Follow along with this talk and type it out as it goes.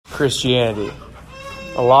Christianity.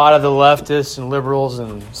 A lot of the leftists and liberals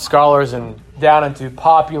and scholars and down into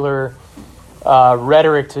popular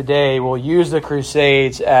rhetoric today will use the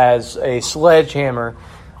Crusades as a sledgehammer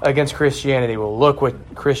against Christianity. Well, look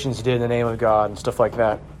what Christians did in the name of God and stuff like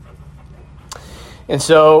that. And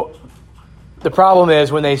so the problem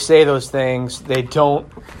is when they say those things, they don't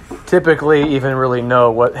typically even really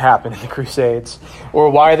know what happened in the Crusades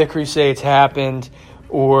or why the Crusades happened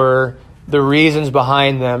or the reasons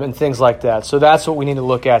behind them and things like that. So that's what we need to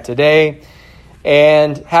look at today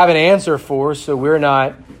and have an answer for, so we're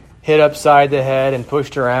not hit upside the head and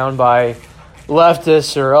pushed around by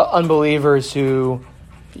leftists or unbelievers who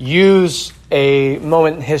use a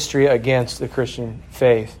moment in history against the Christian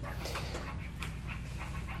faith.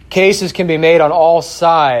 Cases can be made on all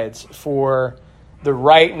sides for the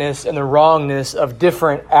rightness and the wrongness of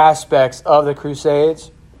different aspects of the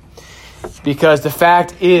Crusades, because the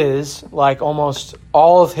fact is, like almost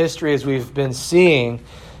all of history as we've been seeing,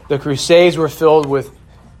 the Crusades were filled with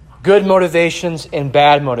good motivations and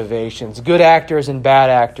bad motivations, good actors and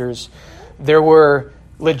bad actors. There were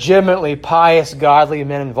legitimately pious, godly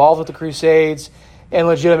men involved with the Crusades and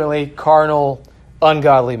legitimately carnal,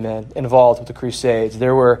 ungodly men involved with the Crusades.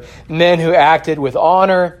 There were men who acted with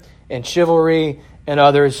honor and chivalry and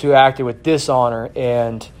others who acted with dishonor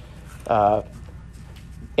and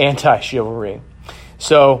anti-chivalry.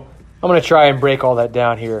 So I'm going to try and break all that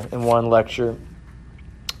down here in one lecture.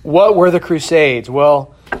 What were the Crusades?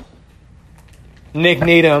 Well, Nick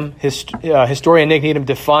Needham, historian Nick Needham,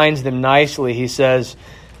 defines them nicely. He says,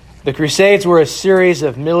 the Crusades were a series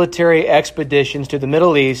of military expeditions to the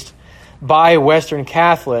Middle East by Western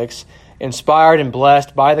Catholics, inspired and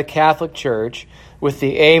blessed by the Catholic Church, with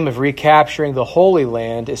the aim of recapturing the Holy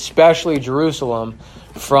Land, especially Jerusalem,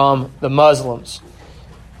 from the Muslims.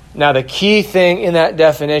 Now, the key thing in that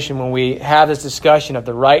definition when we have this discussion of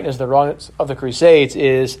the rightness, the wrongness of the Crusades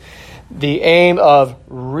is the aim of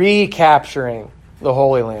recapturing the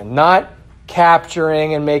Holy Land. Not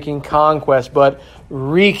capturing and making conquest, but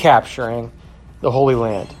recapturing the Holy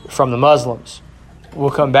Land from the Muslims.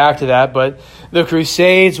 We'll come back to that, but the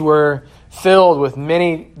Crusades were filled with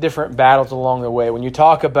many different battles along the way. When you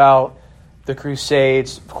talk about the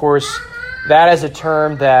Crusades, of course, that is a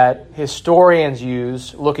term that historians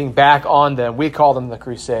use, looking back on them. We call them the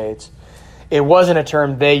Crusades. It wasn't a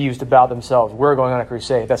term they used about themselves. We're going on a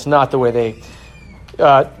crusade. That's not the way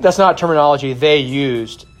that's not terminology they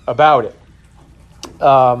used about it.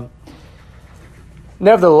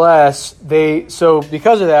 Nevertheless,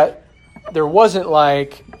 because of that, there wasn't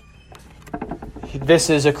like, this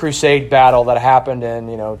is a crusade battle that happened in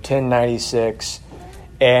 1096,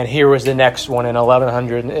 and here was the next one in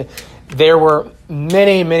 1100. There were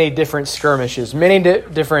many, many different skirmishes, many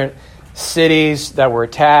different cities that were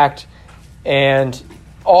attacked, and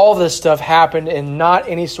all this stuff happened in not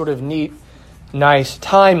any sort of neat, nice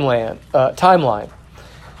timeline.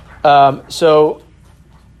 So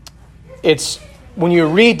it's when you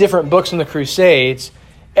read different books in the Crusades,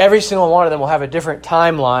 every single one of them will have a different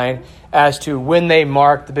timeline as to when they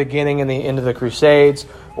mark the beginning and the end of the Crusades,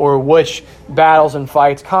 or which battles and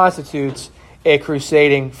fights constitutes a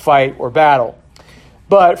crusading fight or battle.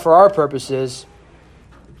 But for our purposes,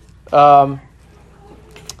 I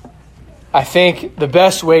think the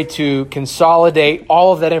best way to consolidate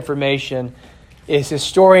all of that information is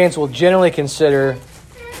historians will generally consider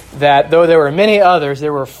that though there were many others,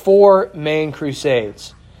 there were 4 main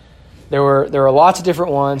crusades. There were lots of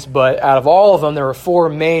different ones, but out of all of them, there were 4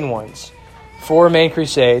 main ones, 4 main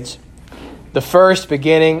crusades. The first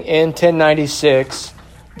beginning in 1096,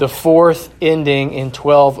 the fourth ending in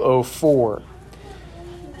 1204.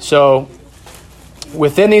 So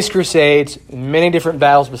within these crusades, many different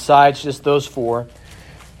battles besides just those 4,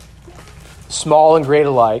 small and great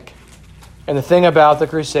alike. And the thing about the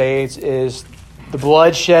crusades is the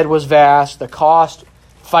bloodshed was vast, the cost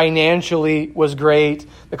financially was great,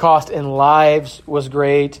 the cost in lives was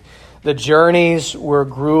great, the journeys were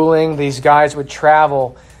grueling. These guys would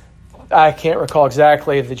travel, I can't recall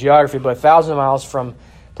exactly the geography, but 1,000 miles from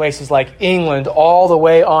places like England all the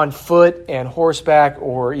way on foot and horseback,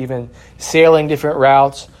 or even sailing different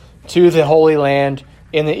routes to the Holy Land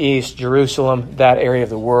in the east, Jerusalem, that area of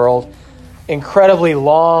the world. Incredibly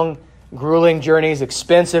long, grueling journeys,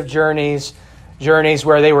 expensive journeys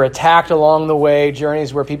where they were attacked along the way,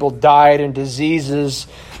 journeys where people died and diseases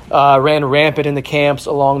ran rampant in the camps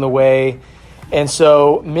along the way. And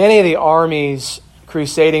so many of the armies,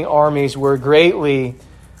 crusading armies, were greatly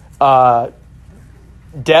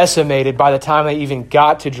decimated by the time they even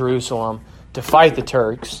got to Jerusalem to fight the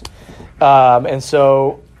Turks. And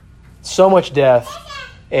so much death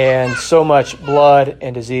and so much blood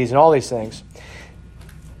and disease and all these things.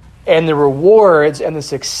 And the rewards and the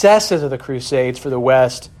successes of the Crusades for the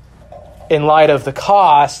West, in light of the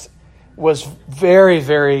cost, was very,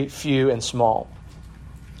 very few and small.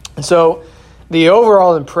 And so the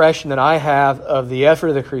overall impression that I have of the effort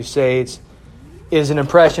of the Crusades is an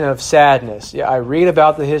impression of sadness. Yeah, I read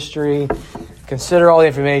about the history, consider all the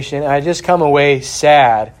information, and I just come away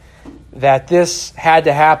sad that this had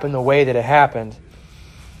to happen the way that it happened.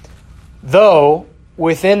 Though,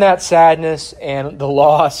 within that sadness and the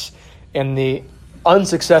loss and the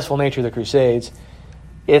unsuccessful nature of the Crusades,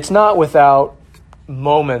 it's not without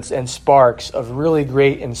moments and sparks of really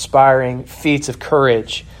great, inspiring feats of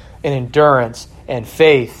courage and endurance and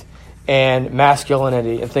faith and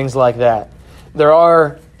masculinity and things like that. There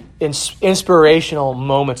are inspirational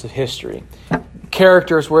moments of history,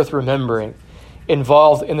 characters worth remembering,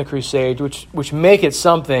 involved in the Crusades, which make it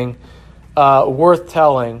something worth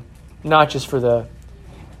telling, not just for the,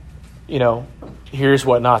 here's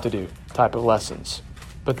what not to do type of lessons.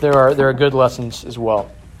 But there are good lessons as well.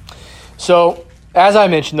 So, as I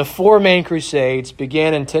mentioned, the four main Crusades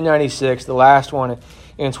began in 1096, the last one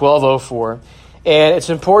in 1204. And it's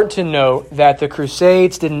important to note that the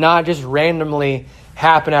Crusades did not just randomly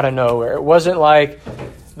happen out of nowhere. It wasn't like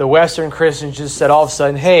the Western Christians just said all of a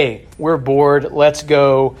sudden, hey, we're bored, let's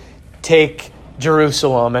go take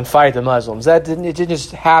Jerusalem and fight the Muslims. It didn't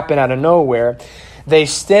just happen out of nowhere. They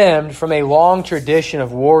stemmed from a long tradition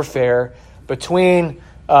of warfare between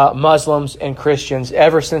Muslims and Christians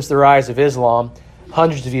ever since the rise of Islam,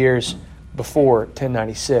 hundreds of years before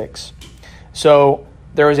 1096. So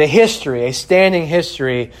there was a standing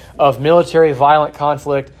history of military violent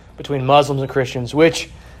conflict between Muslims and Christians, which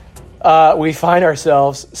we find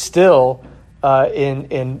ourselves still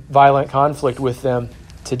in violent conflict with them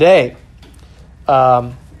today,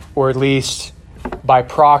 or at least by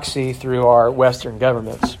proxy through our Western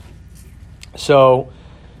governments. So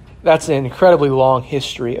that's an incredibly long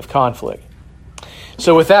history of conflict.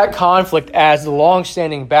 So with that conflict as the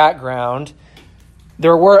long-standing background,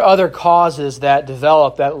 there were other causes that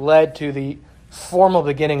developed that led to the formal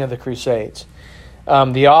beginning of the Crusades.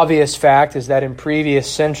 The obvious fact is that in previous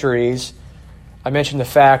centuries, I mentioned the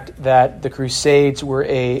fact that the Crusades were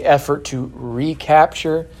an effort to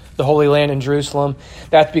recapture the Holy Land in Jerusalem.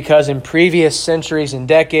 That's because in previous centuries and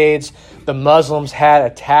decades, the Muslims had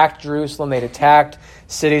attacked Jerusalem. They'd attacked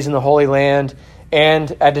cities in the Holy Land,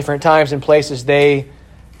 and at different times and places, they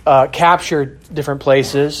captured different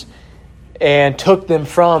places and took them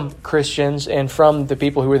from Christians and from the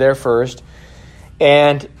people who were there first.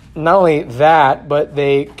 And not only that, but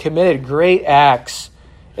they committed great acts.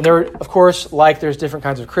 And there were, of course, like there's different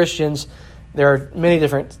kinds of Christians, there are many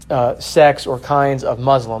different sects or kinds of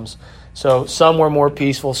Muslims. So some were more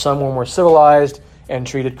peaceful, some were more civilized and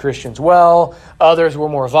treated Christians well. Others were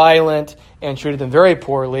more violent and treated them very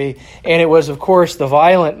poorly. And it was, of course, the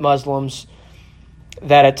violent Muslims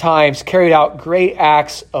that at times carried out great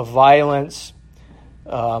acts of violence.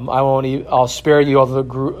 I'll spare you all the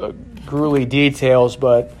grueling details,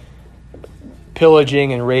 but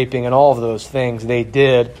pillaging and raping and all of those things they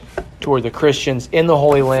did toward the Christians in the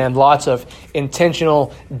Holy Land. Lots of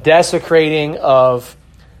intentional desecrating of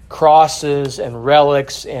crosses and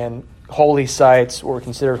relics and holy sites, or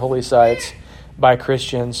considered holy sites, by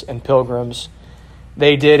Christians and pilgrims.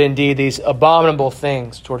 They did indeed these abominable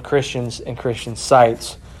things toward Christians and Christian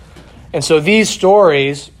sites. And so these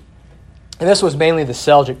stories, and this was mainly the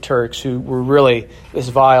Seljuk Turks who were really this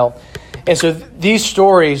vile. And so these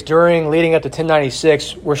stories leading up to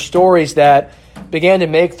 1096 were stories that began to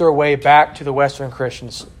make their way back to the Western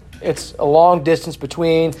Christians. It's a long distance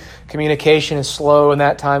between. Communication is slow in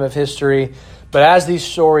that time of history. But as these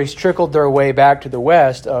stories trickled their way back to the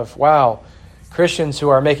West of, wow, Christians who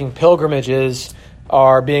are making pilgrimages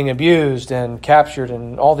are being abused and captured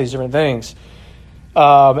and all these different things.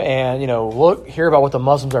 Hear about what the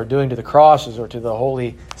Muslims are doing to the crosses or to the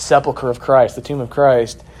holy sepulchre of Christ, the tomb of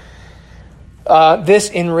Christ. This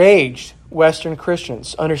enraged Western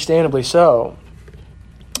Christians, understandably so,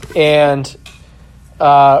 and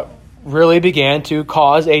really began to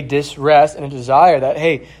cause a distress and a desire that,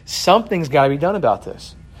 hey, something's got to be done about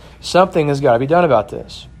this. Something has got to be done about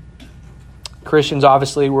this. Christians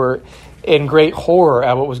obviously were in great horror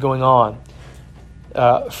at what was going on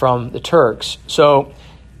from the Turks. So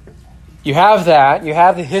you have that. You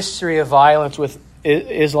have the history of violence with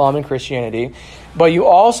Islam and Christianity. But you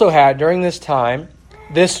also had, during this time,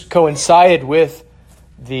 this coincided with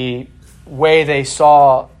the way they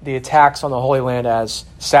saw the attacks on the Holy Land as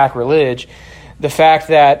sacrilege, the fact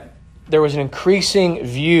that there was an increasing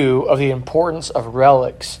view of the importance of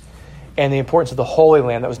relics and the importance of the Holy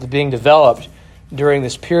Land that was being developed during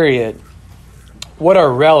this period. What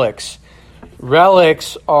are relics?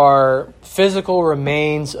 Relics are physical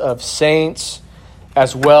remains of saints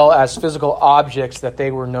as well as physical objects that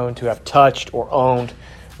they were known to have touched or owned,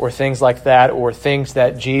 or things like that, or things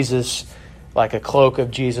that Jesus, like a cloak of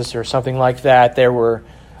Jesus or something like that. There were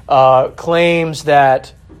claims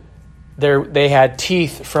that they had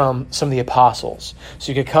teeth from some of the apostles.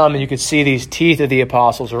 So you could come and you could see these teeth of the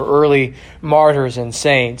apostles or early martyrs and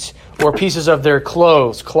saints, or pieces of their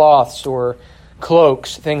clothes, cloths or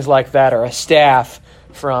cloaks, things like that, or a staff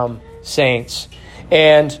from saints.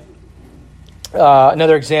 And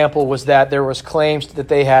another example was that there was claims that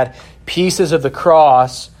they had pieces of the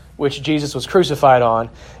cross which Jesus was crucified on,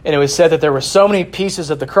 and it was said that there were so many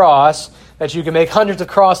pieces of the cross that you could make hundreds of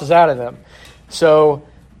crosses out of them. So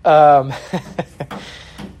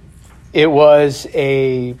it was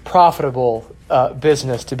a profitable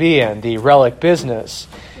business to be in, the relic business.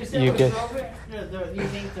 Is that you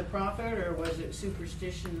think the profit, or was it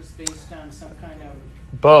superstitions based on some kind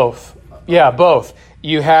of... Both. Yeah, both.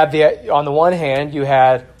 You had on the one hand,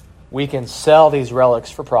 we can sell these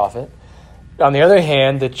relics for profit. On the other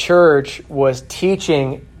hand, the church was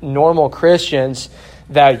teaching normal Christians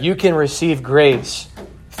that you can receive grace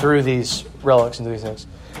through these relics and these things.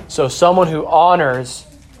 So someone who honors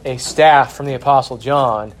a staff from the Apostle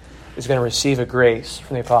John is going to receive a grace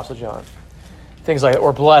from the Apostle John. Things like that,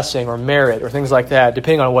 or blessing, or merit, or things like that,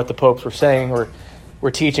 depending on what the popes were saying or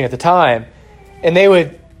were teaching at the time. And they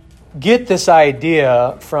would get this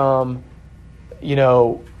idea from,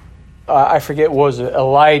 I forget, what was it,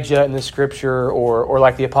 Elijah in the scripture, or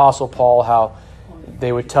like the Apostle Paul, how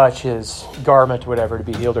they would touch his garment, whatever, to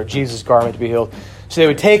be healed, or Jesus' garment to be healed. So they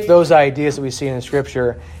would take those ideas that we see in the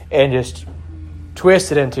scripture and just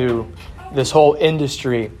twist it into this whole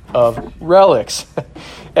industry of relics.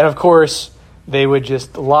 And of course, they would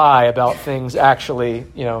just lie about things actually,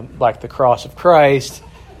 like the cross of Christ.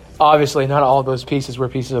 Obviously, not all of those pieces were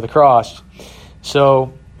pieces of the cross.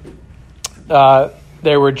 So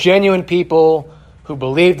there were genuine people who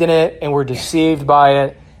believed in it and were deceived by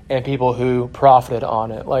it, and people who profited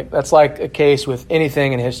on it. That's like a case with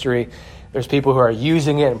anything in history. There's people who are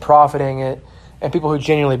using it and profiting it, and people who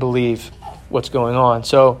genuinely believe what's going on.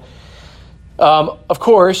 So, of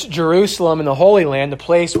course, Jerusalem and the Holy Land, the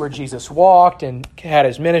place where Jesus walked and had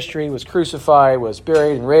his ministry, was crucified, was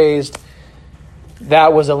buried and raised,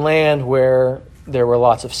 that was a land where there were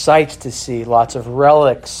lots of sights to see, lots of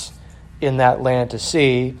relics in that land to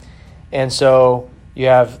see. And so you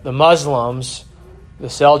have the Muslims, the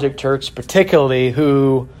Seljuk Turks particularly,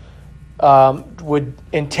 who would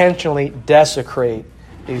intentionally desecrate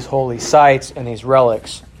these holy sites and these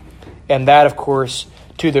relics. And that, of course,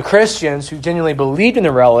 to the Christians who genuinely believed in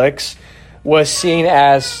the relics, was seen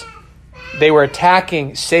as they were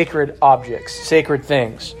attacking sacred objects, sacred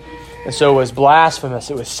things. And so it was blasphemous,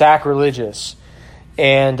 it was sacrilegious.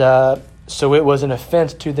 And so it was an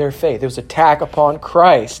offense to their faith. It was an attack upon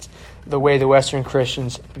Christ, the way the Western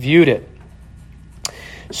Christians viewed it.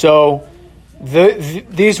 So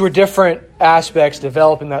these were different aspects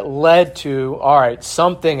developing that led to, all right,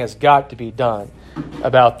 something has got to be done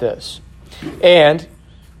about this. And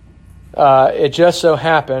it just so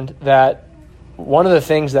happened that one of the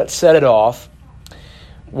things that set it off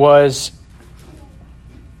was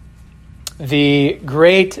the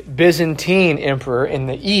great Byzantine emperor in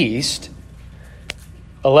the East,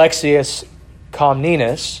 Alexius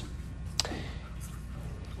Comnenus.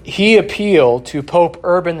 He appealed to Pope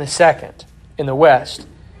Urban II in the West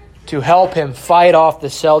to help him fight off the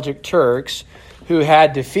Seljuk Turks, who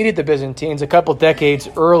had defeated the Byzantines a couple decades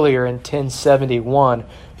earlier in 1071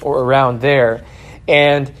 or around there.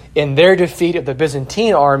 And in their defeat of the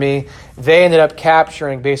Byzantine army, they ended up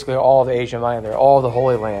capturing basically all of Asia Minor, all the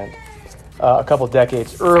Holy Land, a couple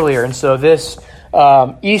decades earlier. And so this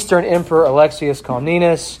Eastern Emperor Alexius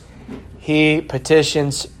Comnenus, he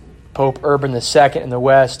petitions Pope Urban II in the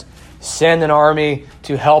West, send an army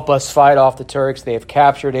to help us fight off the Turks. They have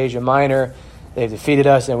captured Asia Minor. They've defeated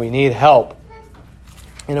us, and we need help.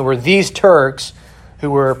 And it were these Turks who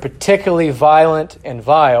were particularly violent and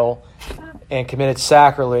vile and committed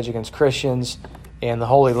sacrilege against Christians and the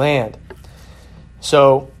Holy Land.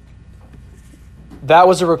 So that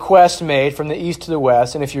was a request made from the east to the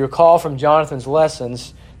west. And if you recall from Jonathan's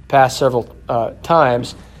lessons past several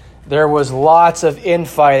times, there was lots of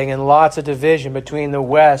infighting and lots of division between the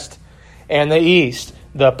west and the east,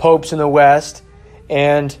 the popes in the west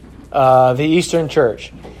and the Eastern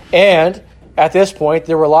Church. And at this point,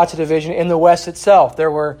 there were lots of division in the West itself.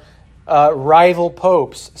 There were rival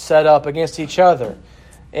popes set up against each other.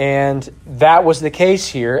 And that was the case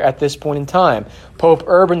here at this point in time. Pope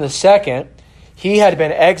Urban II, he had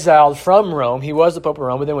been exiled from Rome. He was the Pope of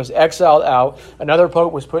Rome, but then was exiled out. Another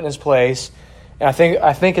pope was put in his place. And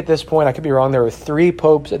I think at this point, I could be wrong, there were 3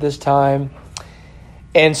 popes at this time.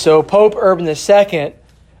 And so Pope Urban II,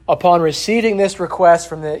 upon receiving this request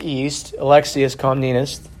from the East, Alexius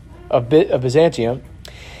Comnenus of Byzantium,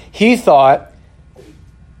 he thought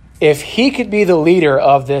if he could be the leader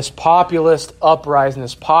of this populist uprising,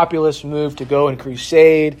 this populist move to go and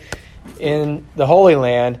crusade in the Holy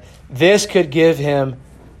Land, this could give him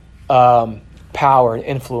power and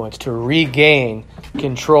influence to regain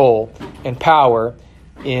control and power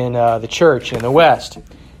in the church in the West.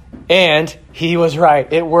 And he was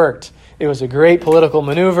right. It worked. It was a great political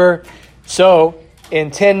maneuver. So in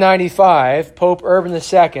 1095, Pope Urban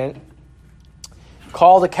II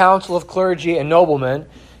called a council of clergy and noblemen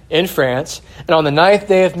in France. And on the 9th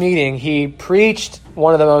day of meeting, he preached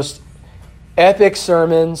one of the most epic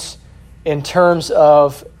sermons in terms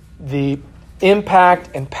of the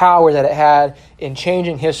impact and power that it had in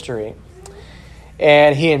changing history.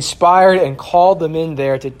 And he inspired and called the men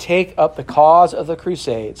there to take up the cause of the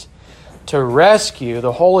Crusades, to rescue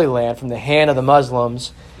the Holy Land from the hand of the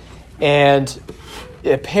Muslims. And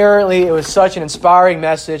apparently it was such an inspiring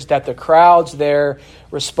message that the crowds there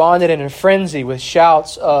responded in a frenzy with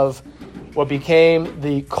shouts of what became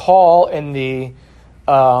the call and the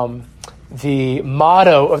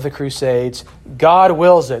motto of the Crusades, God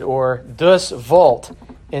wills it, or dus vult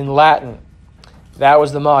in Latin. That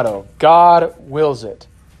was the motto. God wills it.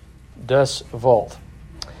 Dus vult.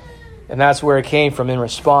 And that's where it came from in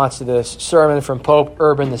response to this sermon from Pope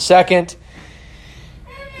Urban II.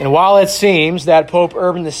 And while it seems that Pope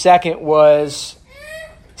Urban II was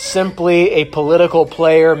simply a political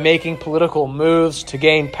player making political moves to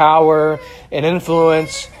gain power and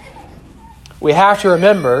influence, we have to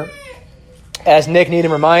remember, as Nick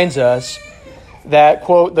Needham reminds us, that,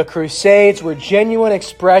 quote, the Crusades were genuine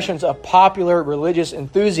expressions of popular religious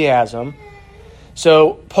enthusiasm.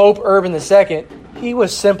 So Pope Urban II, he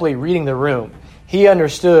was simply reading the room. He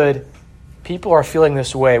understood people are feeling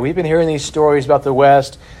this way. We've been hearing these stories about the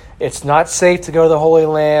West. It's not safe to go to the Holy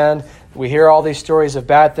Land. We hear all these stories of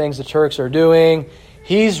bad things the Turks are doing.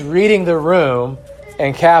 He's reading the room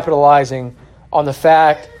and capitalizing on the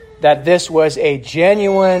fact that this was a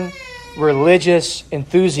genuine religious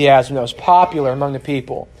enthusiasm that was popular among the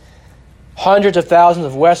people. Hundreds of thousands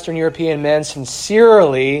of Western European men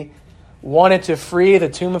sincerely wanted to free the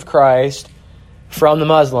tomb of Christ from the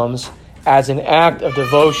Muslims as an act of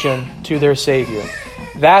devotion to their Savior.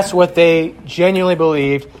 That's what they genuinely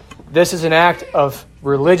believed. This is an act of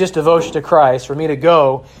religious devotion to Christ for me to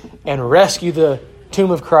go and rescue the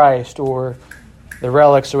tomb of Christ or the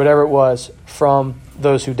relics or whatever it was from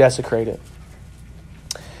those who desecrate it.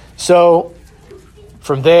 So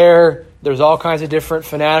from there's all kinds of different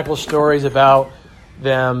fanatical stories about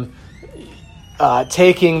them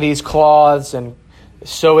taking these cloths and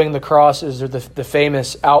sewing the crosses, or the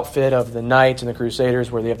famous outfit of the knights and the crusaders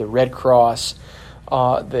where they have the red cross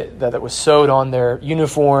that was sewed on their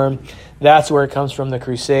uniform. That's where it comes from, the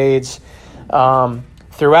Crusades.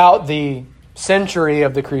 Throughout the century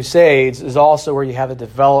of the Crusades is also where you have the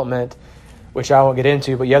development, which I won't get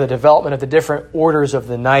into, but you have the development of the different orders of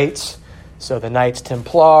the knights. So the Knights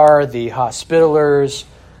Templar, the Hospitallers,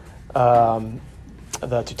 the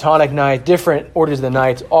Teutonic Knights, different orders of the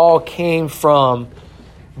knights all came from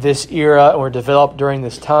this era and were developed during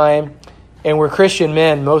this time, and were Christian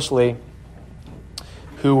men mostly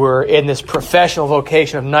who were in this professional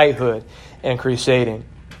vocation of knighthood and crusading.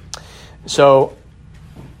 So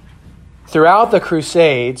throughout the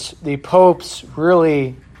Crusades, the popes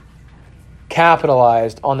really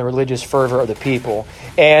capitalized on the religious fervor of the people,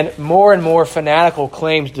 and more fanatical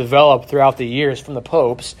claims developed throughout the years from the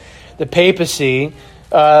popes. The papacy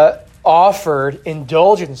offered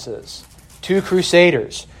indulgences to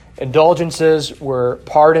crusaders. Indulgences were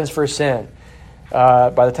pardons for sin. By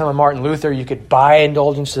the time of Martin Luther, you could buy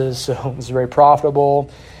indulgences, so it was very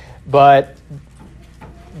profitable. But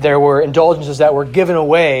there were indulgences that were given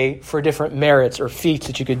away for different merits or feats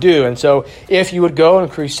that you could do. And so if you would go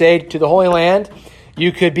and crusade to the Holy Land,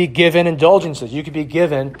 you could be given indulgences. You could be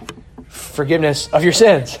given forgiveness of your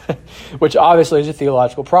sins, which obviously is a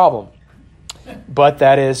theological problem. But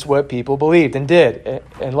that is what people believed and did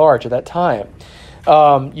in large at that time.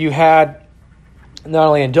 You had not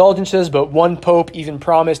only indulgences, but one pope even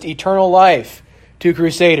promised eternal life to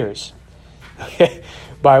crusaders.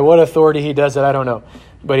 By what authority he does that, I don't know.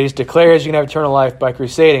 But he declares you can have eternal life by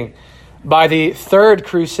crusading. By the Third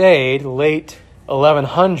Crusade, late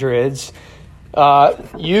 1100s,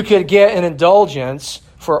 you could get an indulgence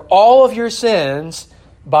for all of your sins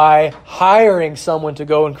by hiring someone to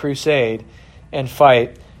go and crusade and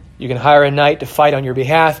fight. You can hire a knight to fight on your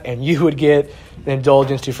behalf, and you would get the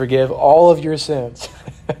indulgence to forgive all of your sins.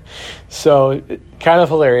 So, kind of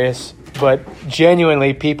hilarious, but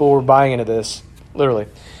genuinely, people were buying into this, literally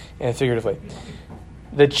and figuratively.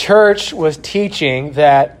 The church was teaching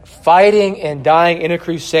that fighting and dying in a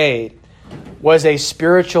crusade was a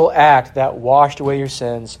spiritual act that washed away your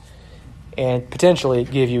sins and potentially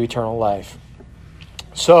give you eternal life.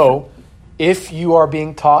 So, if you are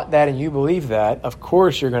being taught that and you believe that, of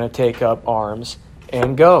course you're going to take up arms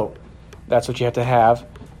and go. That's what you have to have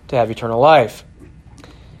eternal life.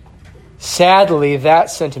 Sadly, that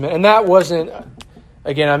sentiment, and that wasn't,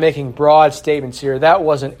 again, I'm making broad statements here, that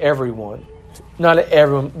wasn't everyone. Not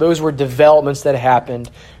everyone. Those were developments that happened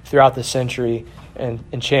throughout the century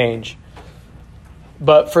and change.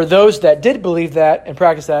 But for those that did believe that and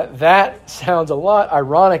practice that, that sounds a lot,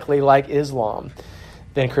 ironically, like Islam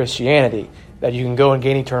than Christianity, that you can go and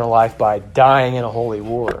gain eternal life by dying in a holy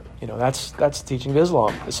war. That's the teaching of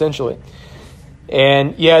Islam, essentially.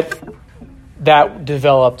 And yet, that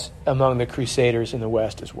developed among the Crusaders in the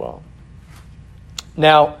West as well.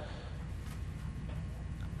 Now,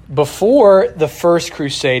 before the First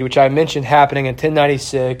Crusade, which I mentioned happening in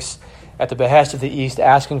 1096 at the behest of the East,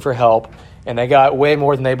 asking for help, and they got way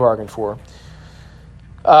more than they bargained for,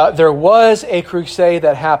 there was a crusade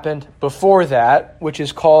that happened before that, which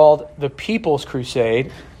is called the People's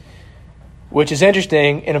Crusade, which is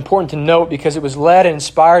interesting and important to note because it was led and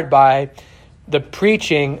inspired by the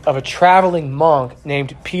preaching of a traveling monk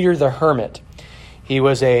named Peter the Hermit. He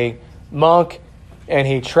was a monk, and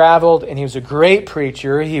he traveled, and he was a great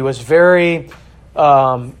preacher. He was very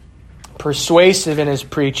persuasive in his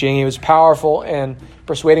preaching. He was powerful in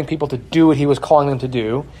persuading people to do what he was calling them to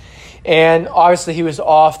do. And obviously he was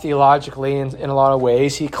off theologically in a lot of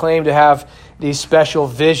ways. He claimed to have these special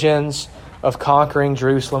visions of conquering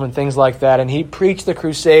Jerusalem and things like that. And he preached the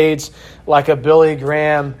Crusades like a Billy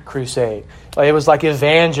Graham crusade. It was like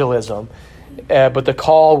evangelism. But the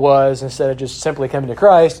call was, instead of just simply coming to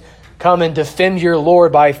Christ, come and defend your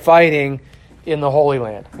Lord by fighting in the Holy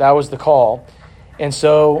Land. That was the call. And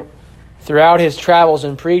so throughout his travels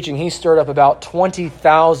and preaching, he stirred up about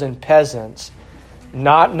 20,000 peasants.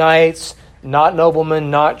 Not knights, not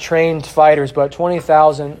noblemen, not trained fighters, but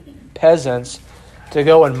 20,000 peasants to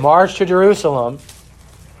go and march to Jerusalem,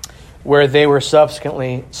 where they were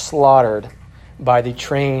subsequently slaughtered by the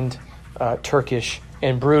trained Turkish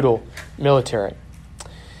and brutal military.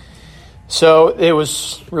 So it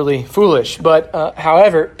was really foolish. But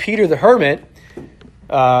however, Peter the Hermit,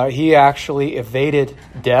 he actually evaded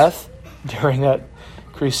death during that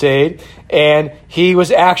crusade, and he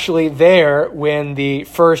was actually there when the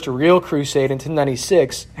first real crusade in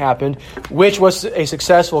 1096 happened, which was a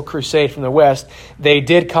successful crusade from the West. They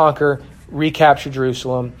did conquer, recapture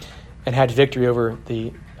Jerusalem, and had victory over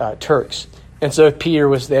the Turks. And so Peter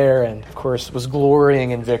was there and, of course, was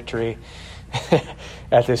glorying in victory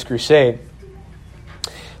at this crusade.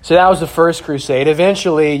 So that was the first crusade.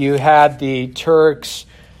 Eventually, you had the Turks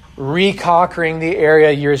reconquering the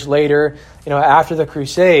area years later. After the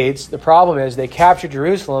Crusades, the problem is they captured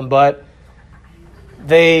Jerusalem, but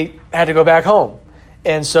they had to go back home.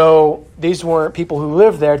 And so these weren't people who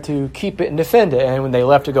lived there to keep it and defend it. And when they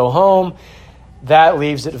left to go home, that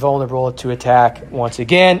leaves it vulnerable to attack once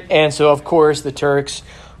again. And so, of course, the Turks,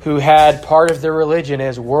 who had part of their religion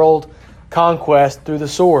as world conquest through the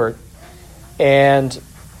sword, and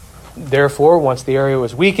therefore, once the area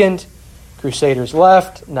was weakened, Crusaders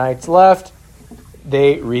left, Knights left,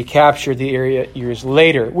 they recaptured the area years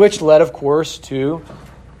later, which led, of course, to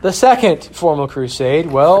the second formal crusade.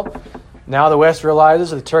 Well, now the West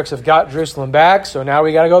realizes the Turks have got Jerusalem back, so now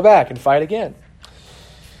we got to go back and fight again.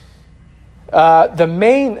 The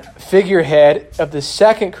main figurehead of the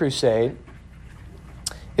second crusade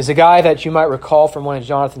is a guy that you might recall from one of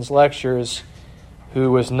Jonathan's lectures,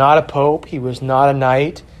 who was not a pope, he was not a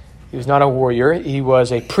knight, he was not a warrior, he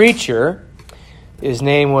was a preacher. His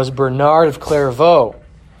name was Bernard of Clairvaux.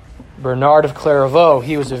 Bernard of Clairvaux.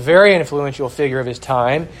 He was a very influential figure of his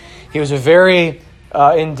time. He was a very,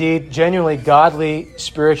 indeed, genuinely godly,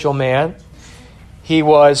 spiritual man. He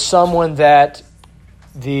was someone that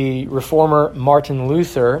the reformer Martin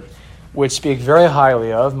Luther would speak very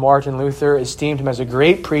highly of. Martin Luther esteemed him as a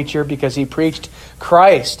great preacher because he preached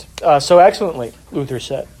Christ so excellently, Luther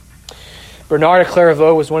said. Bernard of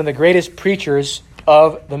Clairvaux was one of the greatest preachers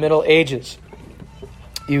of the Middle Ages.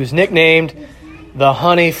 He was nicknamed the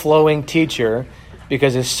honey-flowing teacher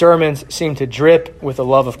because his sermons seemed to drip with the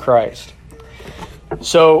love of Christ.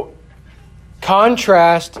 So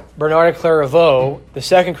Contrast Bernard of Clairvaux, the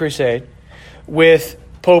Second Crusade, with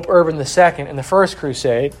Pope Urban II in the First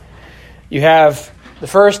Crusade. You have the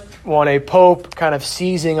first one, a pope kind of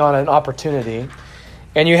seizing on an opportunity,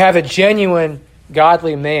 and you have a genuine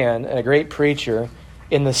godly man and a great preacher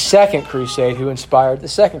in the Second Crusade who inspired the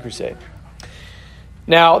Second Crusade.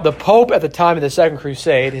 Now, the Pope at the time of the Second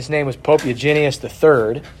Crusade, his name was Pope Eugenius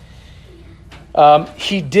III,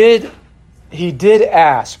 he did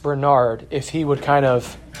ask Bernard if he would kind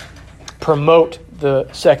of promote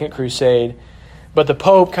the Second Crusade, but the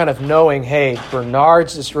Pope kind of knowing, hey,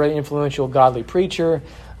 Bernard's this really influential godly preacher,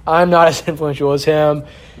 I'm not as influential as him,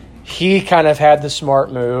 he kind of had the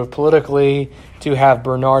smart move politically to have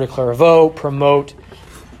Bernard of Clairvaux promote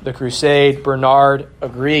the crusade. Bernard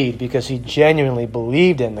agreed because he genuinely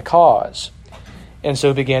believed in the cause, and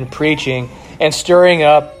so began preaching and stirring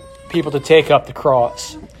up people to take up the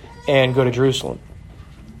cross and go to Jerusalem.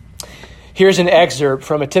 Here's an excerpt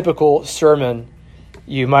from a typical sermon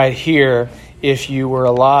you might hear if you were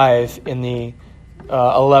alive in the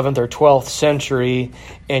 11th or 12th century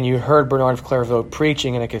and you heard Bernard of Clairvaux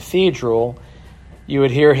preaching in a cathedral. You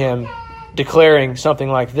would hear him declaring something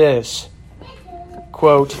like this,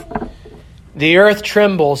 quote, "The earth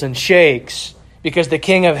trembles and shakes because the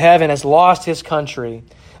King of Heaven has lost his country,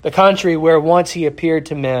 the country where once he appeared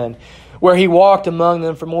to men, where he walked among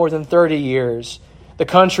them for more than 30 years, the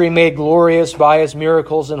country made glorious by his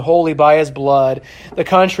miracles and holy by his blood, the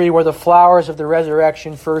country where the flowers of the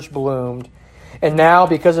resurrection first bloomed. And now,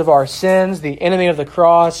 because of our sins, the enemy of the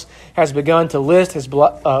cross has begun to lift his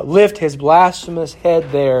blasphemous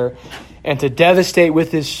head there and to devastate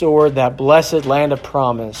with his sword that blessed land of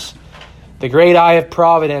promise. The great eye of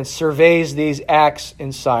providence surveys these acts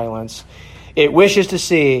in silence. It wishes to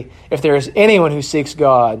see if there is anyone who seeks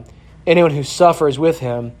God, anyone who suffers with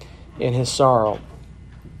him in his sorrow,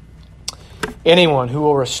 anyone who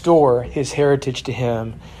will restore his heritage to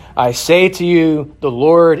him. I say to you, the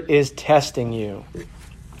Lord is testing you."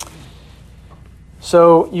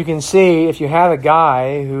 So you can see, if you have a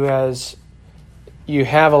guy you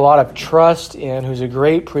have a lot of trust in, who's a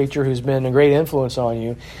great preacher, who's been a great influence on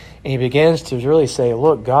you, and he begins to really say,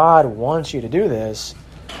 look, God wants you to do this,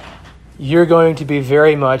 you're going to be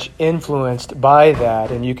very much influenced by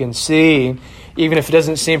that. And you can see, even if it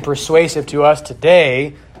doesn't seem persuasive to us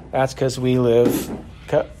today, that's because we live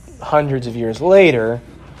hundreds of years later.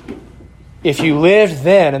 If you lived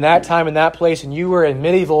then, in that time, in that place, and you were a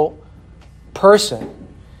medieval person,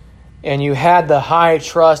 and you had the high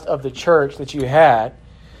trust of the church that you had,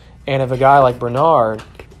 and of a guy like Bernard,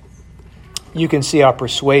 you can see how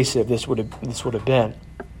persuasive this would have been.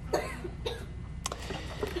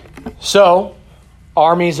 So,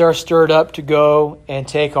 armies are stirred up to go and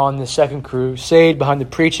take on the Second Crusade behind the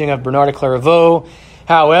preaching of Bernard of Clairvaux.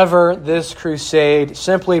 However, this crusade,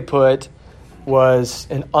 simply put, was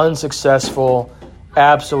an unsuccessful,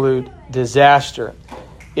 absolute disaster.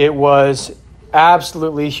 It was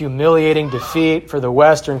absolutely humiliating defeat for the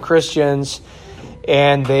Western Christians,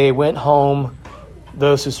 and they went home,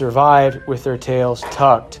 those who survived, with their tails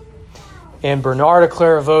tucked. And Bernard of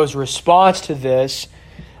Clairvaux's response to this,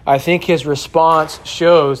 I think his response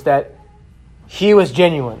shows that he was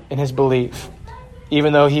genuine in his belief,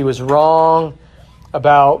 even though he was wrong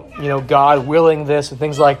about, God willing this and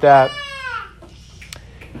things like that.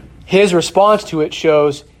 His response to it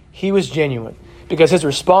shows he was genuine, because his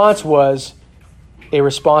response was a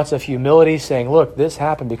response of humility, saying, look, this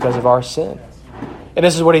happened because of our sin. And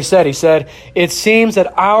this is what he said. He said, "It seems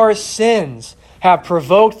that our sins have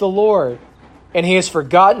provoked the Lord, and he has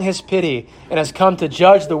forgotten his pity and has come to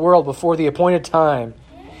judge the world before the appointed time.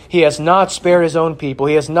 He has not spared his own people.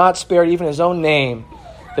 He has not spared even his own name.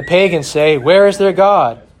 The pagans say, 'Where is their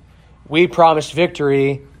God?' We promised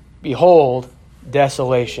victory. Behold,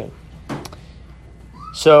 desolation."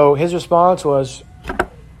 So his response was,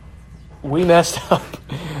 we messed up.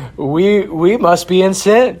 We must be in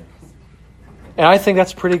sin. And I think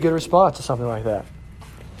that's a pretty good response to something like that.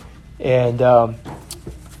 And so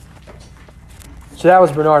that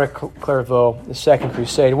was Bernard of Clairvaux, the Second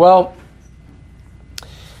Crusade. Well,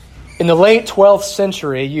 in the late 12th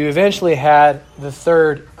century, you eventually had the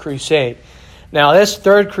Third Crusade. Now, this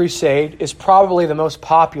Third Crusade is probably the most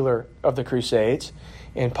popular of the Crusades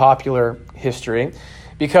in popular history,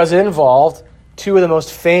 because it involved two of the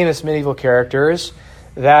most famous medieval characters,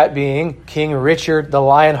 that being King Richard the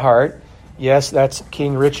Lionheart. Yes, that's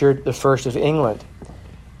King Richard I of England,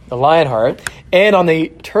 the Lionheart. And on the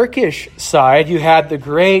Turkish side, you had the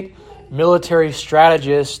great military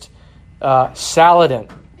strategist Saladin.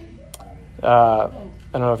 I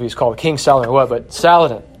don't know if he's called King Saladin or what, but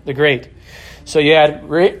Saladin the Great. So you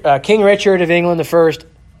had King Richard of England the First,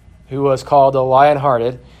 who was called the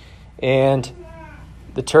Lion-Hearted, and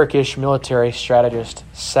the Turkish military strategist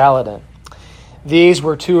Saladin. These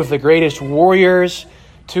were two of the greatest warriors,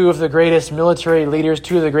 two of the greatest military leaders,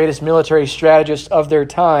 two of the greatest military strategists of their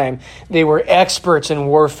time. They were experts in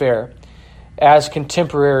warfare as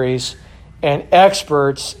contemporaries and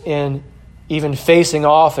experts in even facing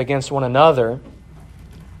off against one another.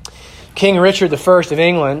 King Richard I of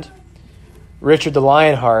England, Richard the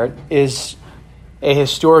Lionheart, is a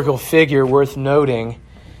historical figure worth noting.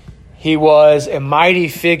 He was a mighty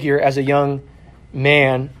figure as a young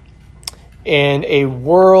man in a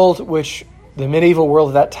world which, the medieval world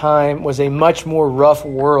of that time, was a much more rough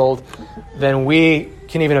world than we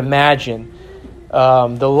can even imagine.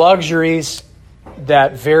 The luxuries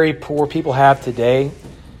that very poor people have today,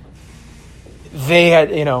 they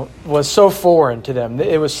had, was so foreign to them.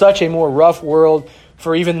 It was such a more rough world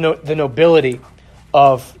for even the nobility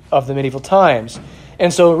of the medieval times.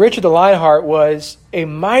 And so Richard the Lionheart was a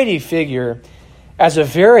mighty figure as a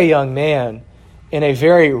very young man in a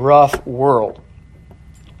very rough world.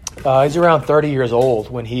 He's around 30 years old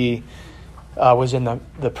when he was in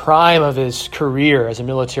the prime of his career as a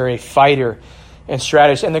military fighter and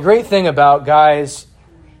strategist. And the great thing about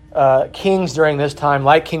kings during this time,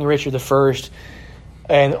 like King Richard I,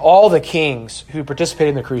 and all the kings who participated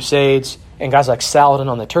in the Crusades, and guys like Saladin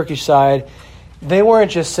on the Turkish side, they weren't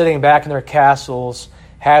just sitting back in their castles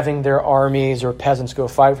having their armies or peasants go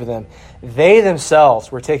fight for them. They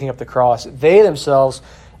themselves were taking up the cross.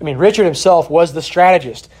 Richard himself was the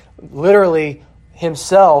strategist, literally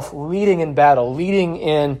himself leading in battle, leading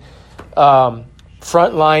in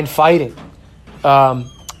frontline fighting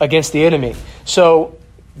against the enemy. So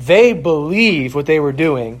they believed what they were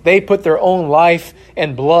doing. They put their own life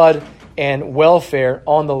and blood and welfare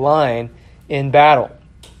on the line in battle.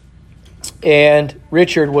 And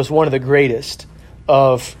Richard was one of the greatest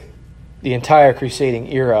of the entire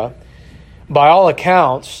crusading era. By all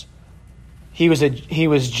accounts, he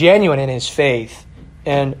was genuine in his faith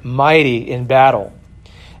and mighty in battle.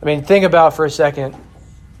 Think about for a second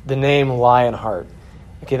the name Lionheart.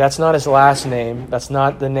 Okay, that's not his last name. That's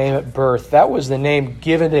not the name at birth. That was the name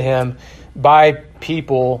given to him by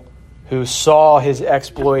people who saw his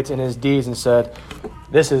exploits and his deeds and said,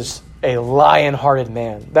 this is a lion-hearted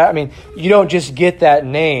man. You don't just get that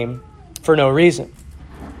name for no reason.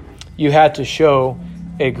 You had to show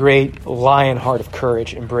a great lion heart of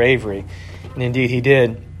courage and bravery. And indeed he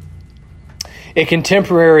did. A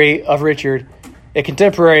contemporary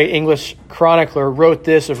English chronicler wrote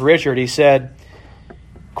this of Richard. He said,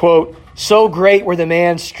 quote, "So great were the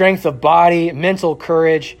man's strength of body, mental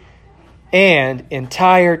courage, and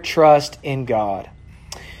entire trust in God."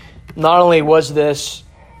 Not only was this,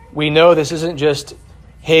 we know this isn't just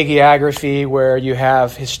hagiography where you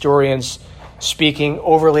have historians speaking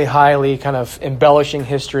overly highly, kind of embellishing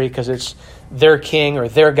history because it's their king or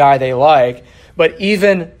their guy they like, but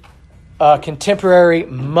even contemporary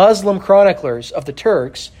Muslim chroniclers of the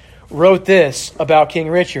Turks wrote this about King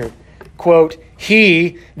Richard. Quote,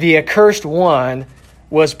 "He, the accursed one,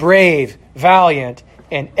 was brave, valiant,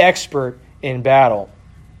 and expert in battle."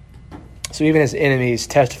 So even his enemies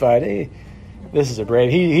testified, hey, this is a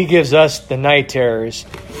brave. He gives us the night terrors.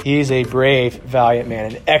 He's a brave, valiant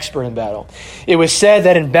man, an expert in battle. It was said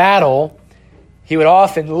that in battle, he would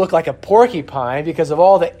often look like a porcupine because of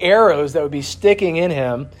all the arrows that would be sticking in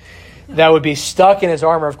him, that would be stuck in his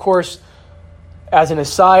armor. Of course, as an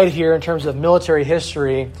aside here in terms of military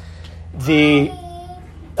history, the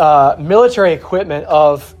military equipment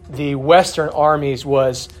of the Western armies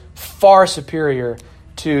was far superior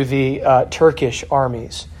to the Turkish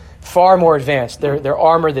armies. Far more advanced. Their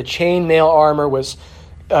armor, the chainmail armor, was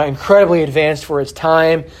incredibly advanced for its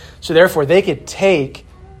time. So therefore, they could take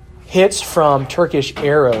hits from Turkish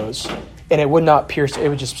arrows, and it would not pierce. It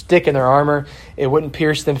would just stick in their armor. It wouldn't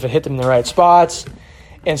pierce them if it hit them in the right spots.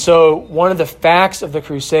 And so one of the facts of the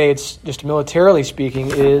Crusades, just militarily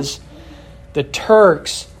speaking, is the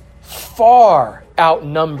Turks far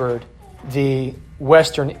outnumbered the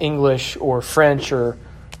Western English or French or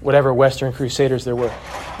whatever Western Crusaders there were.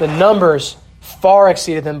 The numbers far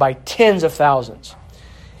exceeded them by tens of thousands.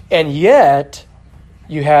 And yet,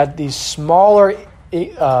 you had these smaller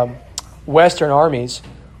Western armies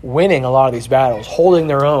winning a lot of these battles, holding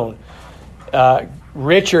their own.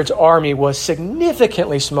 Richard's army was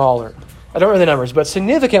significantly smaller. I don't know the numbers, but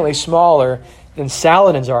significantly smaller than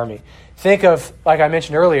Saladin's army. Think of, like I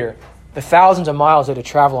mentioned earlier, the thousands of miles they had to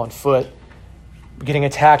travel on foot, getting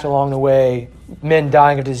attacked along the way, men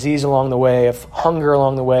dying of disease along the way, of hunger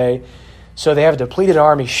along the way. So they have a depleted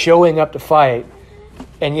army showing up to fight.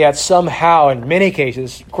 and yet somehow, in many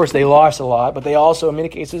cases, of course they lost a lot, but they also, in many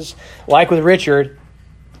cases, like with Richard,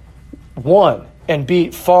 won and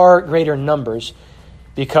beat far greater numbers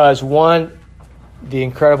because, one, the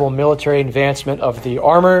incredible military advancement of the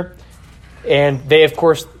armor, and they, of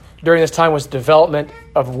course, during this time was development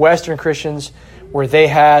of Western Christians where they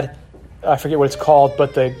had, I forget what it's called,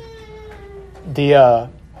 but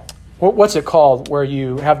what's it called where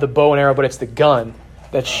you have the bow and arrow, but it's the gun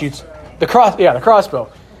that shoots the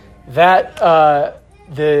crossbow. That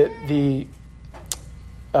the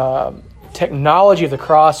technology of the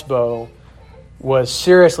crossbow was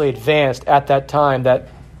seriously advanced at that time that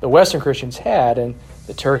the Western Christians had, and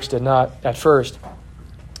the Turks did not at first.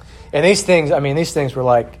 And these things were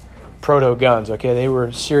like proto guns. Okay, they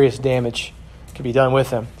were serious damage could be done with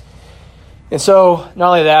them. And so, not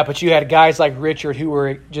only that, but you had guys like Richard who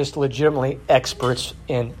were just legitimately experts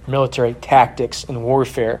in military tactics and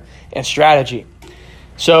warfare and strategy.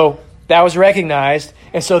 So that was recognized.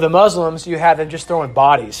 And so the Muslims, you had them just throwing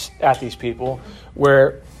bodies at these people,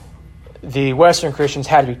 where the Western Christians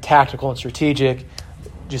had to be tactical and strategic,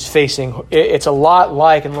 just facing. It's a lot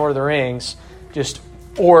like in Lord of the Rings, just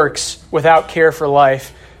orcs without care for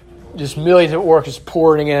life, just millions of orcs just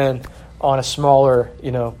pouring in on a smaller,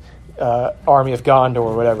 army of Gondor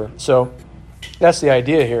or whatever. So that's the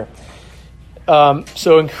idea here.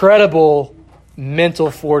 So incredible mental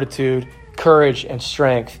fortitude, courage, and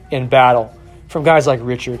strength in battle from guys like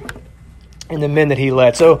Richard and the men that he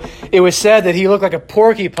led. So it was said that he looked like a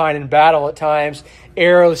porcupine in battle at times,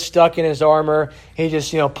 arrows stuck in his armor. He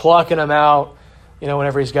just, plucking them out,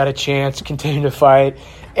 whenever he's got a chance, continuing to fight.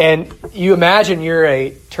 And you imagine you're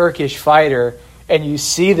a Turkish fighter and you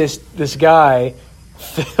see this guy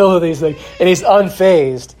filled with these things, and he's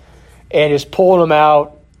unfazed and just pulling them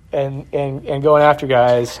out and going after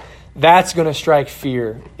guys. That's going to strike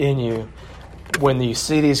fear in you when you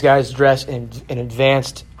see these guys dressed in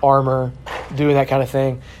advanced armor, doing that kind of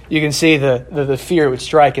thing. You can see the fear it would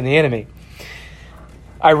strike in the enemy.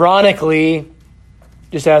 Ironically,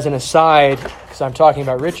 just as an aside, because I'm talking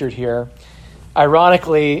about Richard here,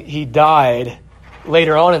 ironically, he died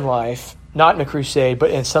later on in life, not in a crusade, but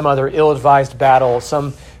in some other ill-advised battle,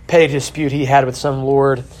 some petty dispute he had with some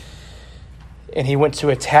lord. And he went to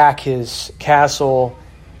attack his castle,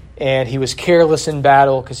 and he was careless in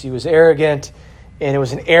battle because he was arrogant, and it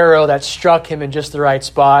was an arrow that struck him in just the right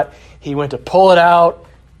spot. He went to pull it out,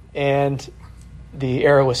 and the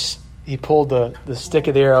arrow was, he pulled the stick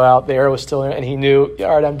of the arrow out, the arrow was still in it, and he knew,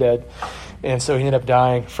 all right, I'm dead. And so he ended up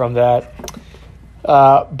dying from that.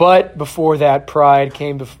 But before that pride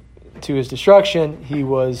came to his destruction, he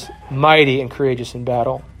was mighty and courageous in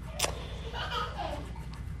battle.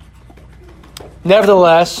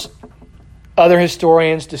 Nevertheless, other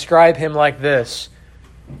historians describe him like this.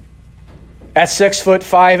 At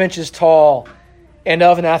 6'5" tall and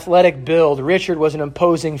of an athletic build, Richard was an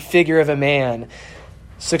imposing figure of a man.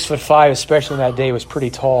 6'5", especially in that day, was pretty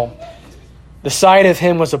tall. The sight of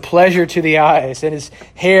him was a pleasure to the eyes, and his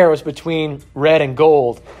hair was between red and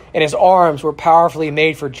gold, and his arms were powerfully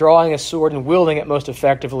made for drawing a sword and wielding it most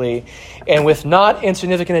effectively, and with not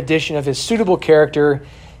insignificant addition of his suitable character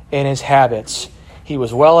and his habits. He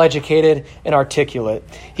was well educated and articulate.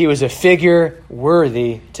 He was a figure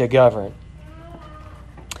worthy to govern.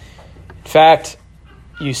 In fact,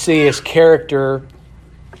 you see his character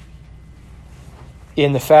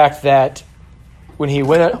in the fact that when he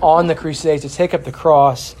went on the Crusades to take up the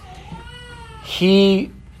cross,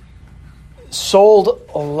 he sold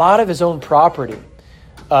a lot of his own property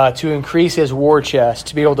to increase his war chest,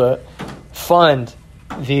 to be able to fund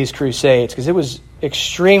these Crusades, because it was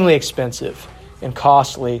extremely expensive and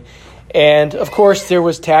costly. And, of course, there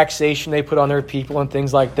was taxation they put on their people and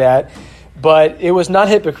things like that, but it was not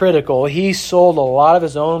hypocritical. He sold a lot of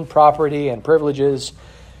his own property and privileges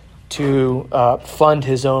to fund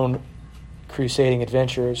his own crusading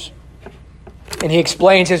adventures. And he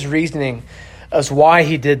explains his reasoning as why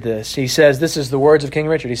he did this. He says, this is the words of King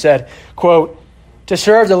Richard. He said, quote, "To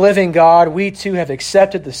serve the living God, we too have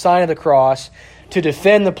accepted the sign of the cross to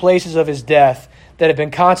defend the places of his death that have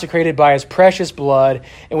been consecrated by his precious blood,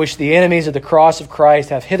 in which the enemies of the cross of Christ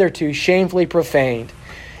have hitherto shamefully profaned.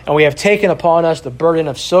 And we have taken upon us the burden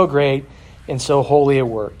of so great and so holy a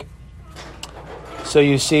work." So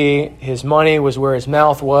you see, his money was where his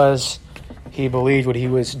mouth was. He believed what he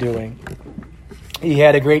was doing. He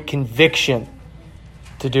had a great conviction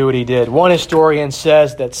to do what he did. One historian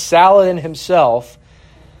says that Saladin himself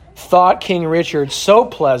thought King Richard so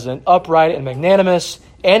pleasant, upright, and magnanimous,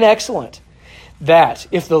 and excellent, that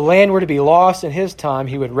if the land were to be lost in his time,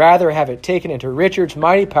 he would rather have it taken into Richard's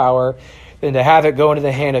mighty power than to have it go into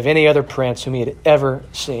the hand of any other prince whom he had ever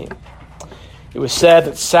seen. It was said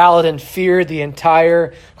that Saladin feared the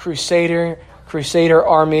entire Crusader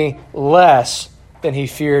army less than he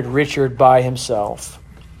feared Richard by himself.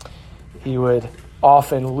 He would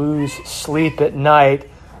often lose sleep at night,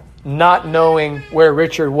 not knowing where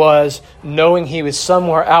Richard was, knowing he was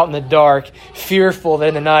somewhere out in the dark, fearful that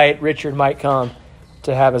in the night Richard might come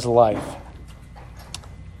to have his life.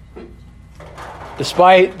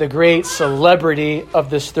 Despite the great celebrity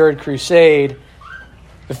of this Third Crusade,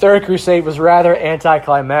 the Third Crusade was rather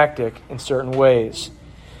anticlimactic in certain ways.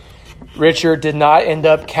 Richard did not end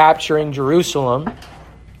up capturing Jerusalem.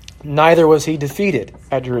 Neither was he defeated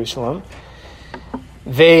at Jerusalem.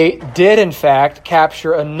 They did, in fact,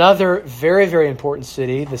 capture another very, very important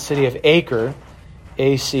city, the city of Acre,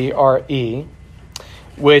 A-C-R-E,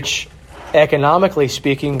 which, economically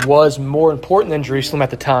speaking, was more important than Jerusalem at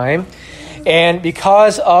the time. And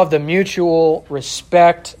because of the mutual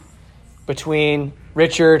respect between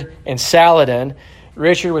Richard and Saladin,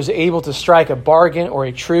 Richard was able to strike a bargain or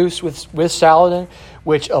a truce with Saladin,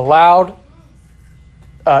 which allowed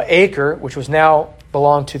Acre, which was now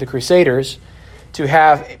belonged to the Crusaders, to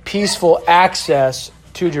have peaceful access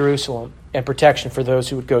to Jerusalem and protection for those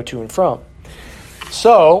who would go to and from.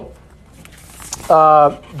 So,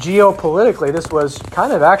 geopolitically, this was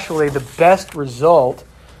kind of actually the best result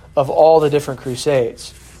of all the different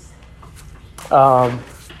crusades. You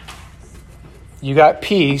got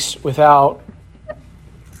peace without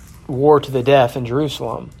war to the death in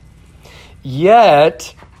Jerusalem.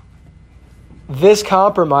 Yet, this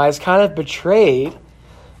compromise kind of betrayed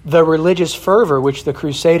the religious fervor which the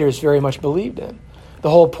Crusaders very much believed in. The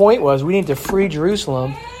whole point was we need to free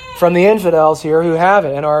Jerusalem from the infidels here who have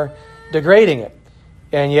it and are degrading it.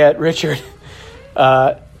 And yet Richard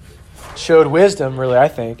showed wisdom, really, I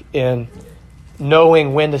think, in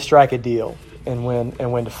knowing when to strike a deal and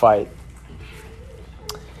when to fight.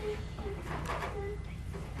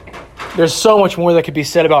 There's so much more that could be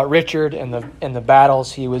said about Richard and the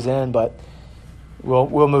battles he was in, but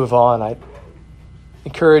we'll move on. I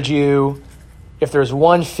encourage you, if there's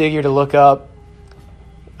one figure to look up,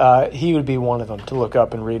 he would be one of them to look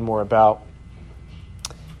up and read more about.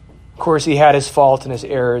 Of course, he had his faults and his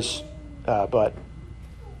errors, but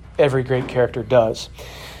every great character does.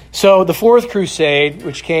 So the Fourth Crusade,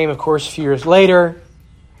 which came, of course, a few years later,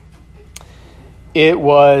 it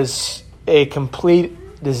was a complete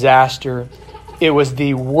disaster. It was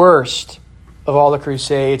the worst of all the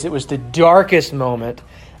Crusades. It was the darkest moment,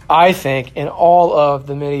 I think, in all of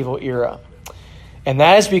the medieval era. And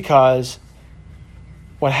that is because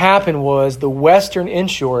what happened was the Western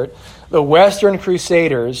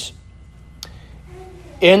Crusaders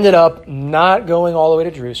ended up not going all the way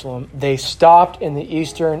to Jerusalem. They stopped in the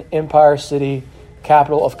Eastern Empire city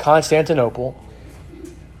capital of Constantinople.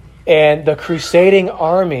 And the crusading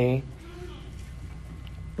army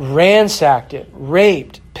ransacked it,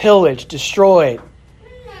 raped, pillaged, destroyed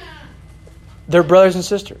their brothers and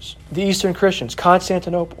sisters, the Eastern Christians,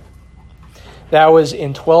 Constantinople. That was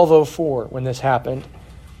in 1204 when this happened,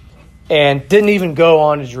 and didn't even go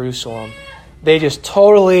on to Jerusalem. They just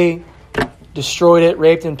totally destroyed it,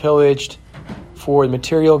 raped and pillaged for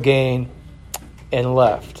material gain, and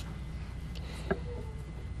left.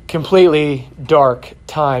 Completely dark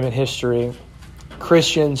time in history.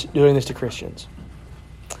 Christians doing this to Christians.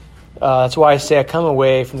 That's why I say I come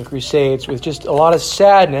away from the Crusades with just a lot of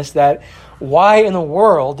sadness that why in the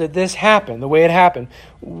world did this happen the way it happened?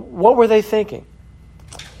 What were they thinking?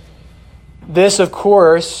 This, of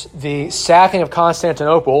course, the sacking of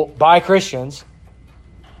Constantinople by Christians.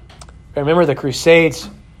 Remember, the Crusades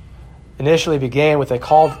initially began with a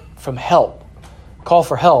call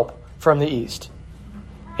for help from the East.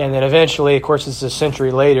 And then eventually, of course, it's a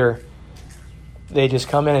century later, they just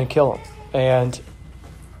come in and kill them. And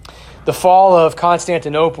the fall of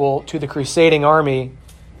Constantinople to the crusading army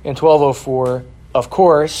in 1204, of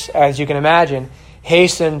course, as you can imagine,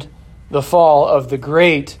 hastened the fall of the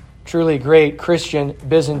great, truly great Christian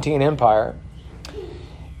Byzantine Empire.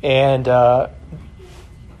 And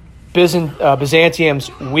Byzantium's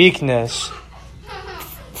weakness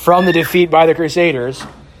from the defeat by the Crusaders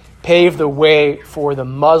paved the way for the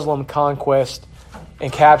Muslim conquest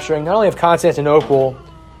and capturing not only of Constantinople,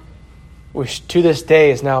 which to this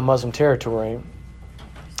day is now Muslim territory,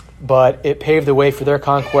 but it paved the way for their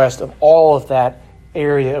conquest of all of that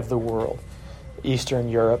area of the world, Eastern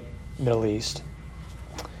Europe, Middle East,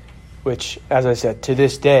 which, as I said, to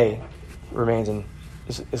this day remains in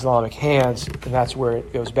Islamic hands, and that's where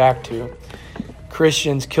it goes back to.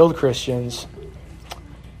 Christians killed Christians,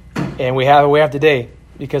 and we have today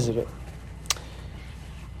because of it.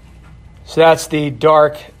 So that's the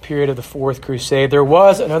dark period of the Fourth Crusade. There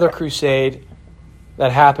was another crusade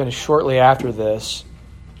that happened shortly after this,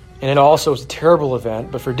 and it also was a terrible event,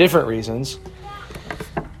 but for different reasons.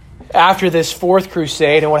 After this Fourth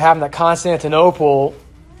Crusade and what happened at Constantinople,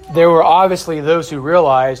 there were obviously those who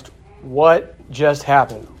realized, what just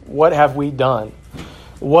happened? What have we done?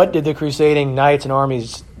 What did the crusading knights and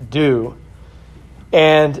armies do?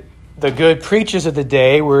 And the good preachers of the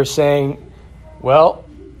day were saying, well,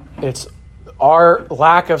 it's our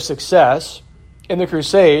lack of success in the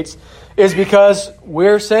Crusades is because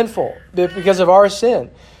we're sinful, because of our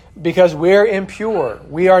sin, because we're impure.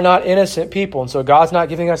 We are not innocent people, and so God's not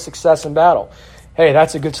giving us success in battle. Hey,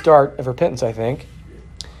 that's a good start of repentance, I think.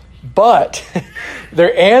 But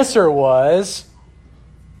their answer was,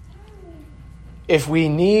 if we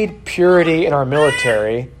need purity in our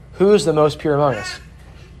military, who's the most pure among us?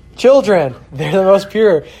 Children. They're the most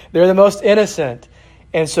pure. They're the most innocent.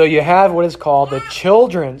 And so you have what is called the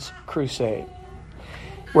Children's Crusade,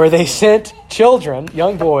 where they sent children,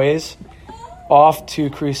 young boys, off to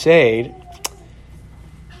crusade,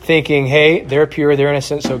 thinking, hey, they're pure, they're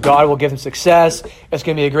innocent, so God will give them success. It's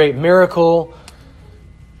going to be a great miracle.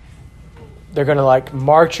 They're going to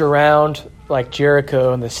march around like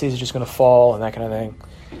Jericho, and the city's just going to fall and that kind of thing.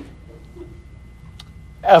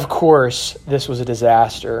 Of course, this was a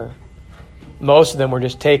disaster. Most of them were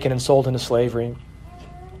just taken and sold into slavery.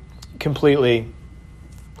 Completely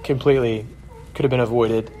could have been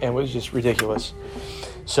avoided, and was just ridiculous.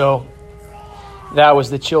 So that was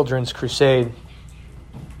the Children's Crusade.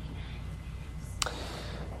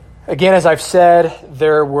 Again, as I've said,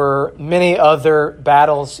 there were many other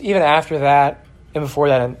battles, even after that and before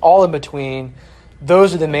that, and all in between.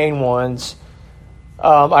 Those are the main ones.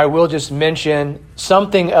 I will just mention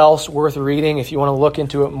something else worth reading if you want to look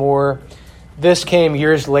into it more. This came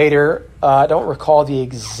years later. I don't recall the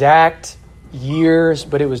exact years,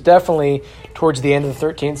 but it was definitely towards the end of the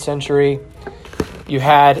 13th century. You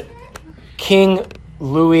had King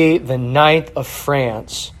Louis the Ninth of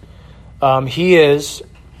France. He is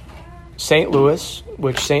St. Louis,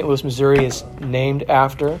 which St. Louis, Missouri is named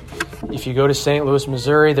after. If you go to St. Louis,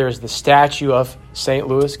 Missouri, there's the statue of St.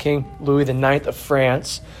 Louis, King Louis the Ninth of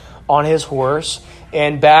France, on his horse.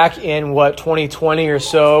 And back in, 2020 or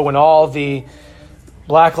so, when all the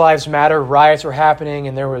Black Lives Matter riots were happening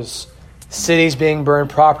and there was cities being burned,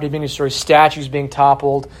 property being destroyed, statues being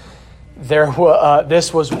toppled,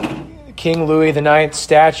 this was King Louis the Ninth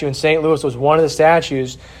statue in St. Louis was one of the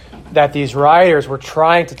statues that these rioters were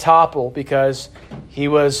trying to topple because he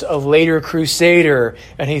was a later crusader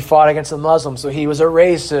and he fought against the Muslims, so he was a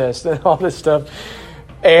racist and all this stuff.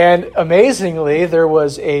 And amazingly, there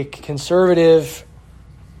was a conservative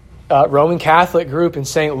Roman Catholic group in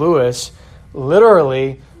St. Louis.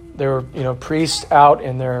 Literally, there were priests out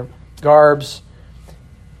in their garbs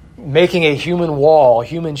making a human wall,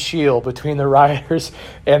 human shield between the rioters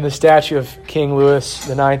and the statue of King Louis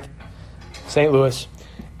the Ninth, St. Louis.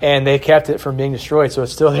 And they kept it from being destroyed, so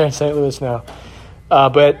it's still there in St. Louis now.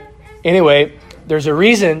 But anyway, there's a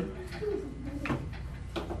reason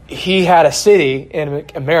he had a city in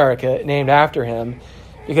America named after him,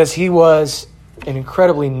 because he was an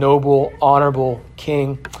incredibly noble, honorable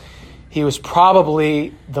king. He was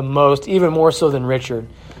probably the most, even more so than Richard.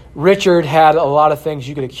 Richard had a lot of things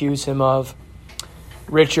you could accuse him of.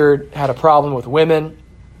 Richard had a problem with women,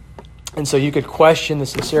 and so you could question the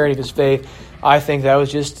sincerity of his faith. I think that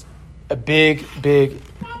was just a big, big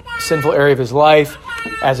sinful area of his life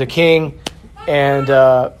as a king, and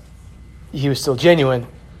he was still genuine.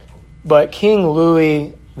 But King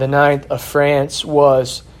Louis the Ninth of France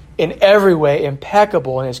was in every way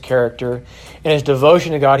impeccable in his character and his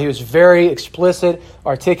devotion to God. He was very explicit,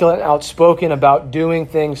 articulate, and outspoken about doing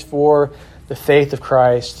things for the faith of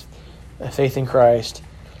Christ, faith in Christ.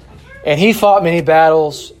 And he fought many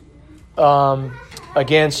battles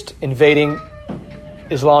against invading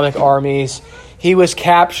Islamic armies. He was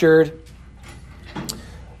captured.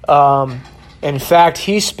 In fact,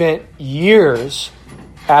 he spent years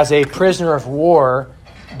as a prisoner of war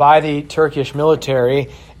by the Turkish military,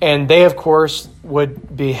 and they, of course,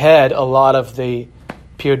 would behead a lot of the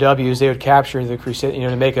POWs. They would capture the crusade,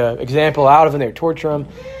 to make an example out of them. They would torture them.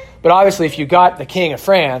 But obviously, if you got the king of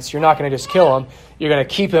France, you're not going to just kill him. You're going to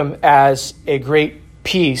keep him as a great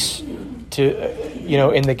piece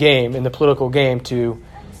to, in the game, in the political game, to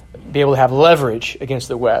be able to have leverage against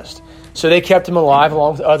the West. So they kept him alive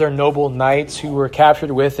along with other noble knights who were captured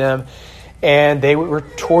with him, and they were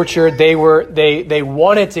tortured. They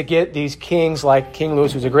wanted to get these kings like King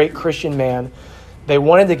Louis, who's a great Christian man. They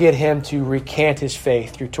wanted to get him to recant his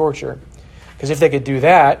faith through torture, because if they could do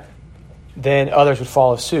that, then others would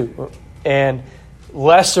follow suit. And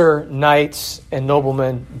lesser knights and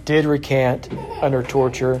noblemen did recant under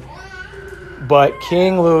torture, but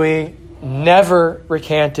King Louis never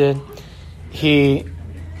recanted. He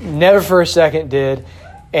never for a second did,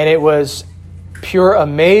 and it was pure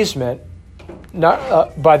amazement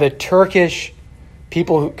not by the Turkish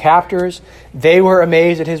people, captors. They were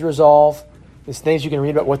amazed at his resolve. There's things you can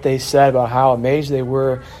read about what they said about how amazed they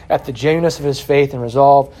were at the genuineness of his faith and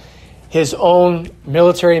resolve. His own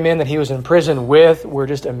military men that he was in prison with were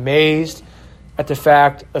just amazed at the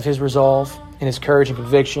fact of his resolve and his courage and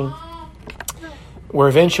conviction, where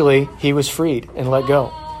eventually he was freed and let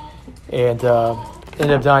go and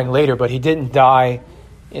ended up dying later, but he didn't die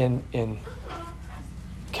in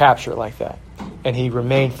capture like that. And he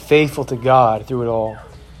remained faithful to God through it all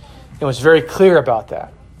and was very clear about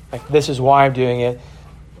that. Like, this is why I'm doing it.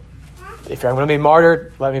 If I'm going to be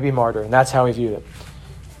martyred, let me be martyred. And that's how he viewed it.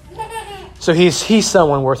 So he's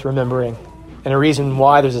someone worth remembering, and a reason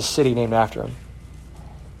why there's a city named after him.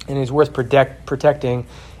 And he's worth protecting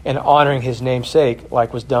and honoring his namesake,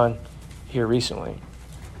 like was done here recently.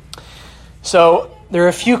 So there are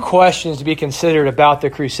a few questions to be considered about the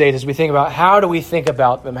Crusades as we think about how do we think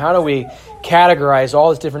about them? How do we categorize all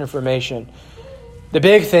this different information? The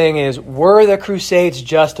big thing is, were the Crusades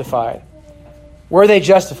justified? Were they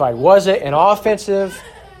justified? Was it an offensive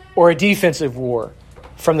or a defensive war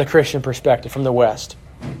from the Christian perspective, from the West?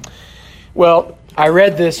 Well, I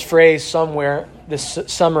read this phrase somewhere, this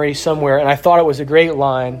summary somewhere, and I thought it was a great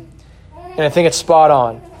line, and I think it's spot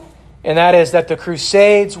on. And that is that the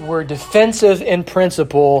Crusades were defensive in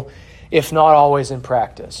principle, if not always in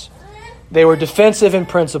practice. They were defensive in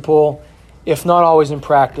principle, if not always in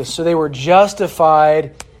practice. So they were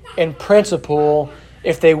justified in principle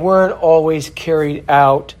if they weren't always carried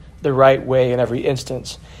out the right way in every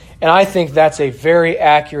instance. And I think that's a very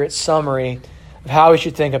accurate summary of how we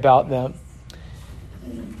should think about them.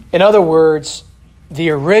 In other words, the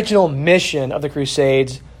original mission of the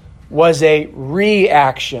Crusades was a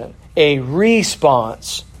reaction, a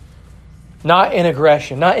response, not an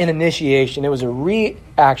aggression, not an initiation. It was a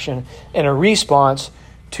reaction and a response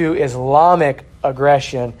to Islamic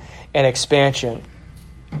aggression and expansion.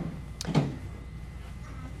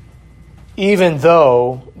 Even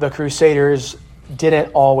though the Crusaders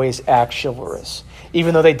didn't always act chivalrous,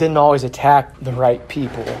 even though they didn't always attack the right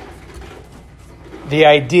people, the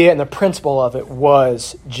idea and the principle of it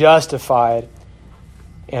was justified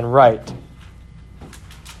and right.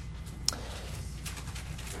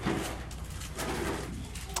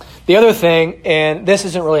 The other thing, and this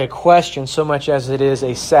isn't really a question so much as it is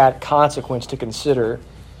a sad consequence to consider,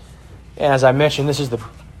 and as I mentioned, this is the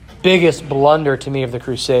biggest blunder to me of the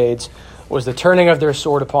Crusades, was the turning of their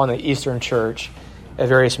sword upon the Eastern Church at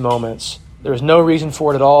various moments. There was no reason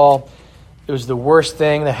for it at all. It was the worst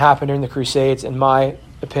thing that happened during the Crusades, in my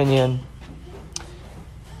opinion.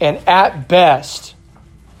 And at best,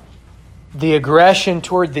 the aggression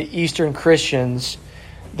toward the Eastern Christians,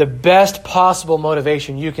 the best possible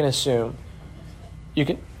motivation you can assume,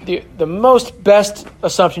 the most best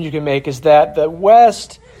assumption you can make is that the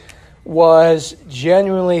West was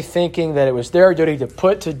genuinely thinking that it was their duty to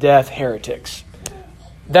put to death heretics.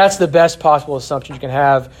 That's the best possible assumption you can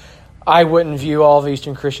have. I wouldn't view all of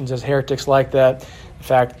Eastern Christians as heretics like that. In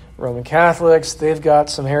fact, Roman Catholics, they've got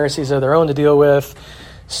some heresies of their own to deal with.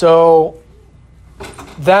 So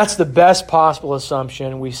that's the best possible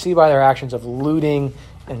assumption. We see by their actions of looting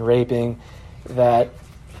and raping that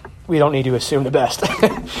we don't need to assume the best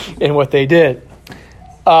in what they did.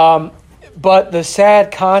 But the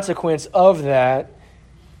sad consequence of that,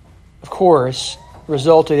 of course,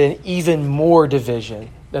 resulted in even more division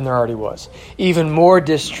than there already was. Even more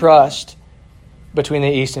distrust between the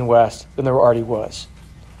East and West than there already was.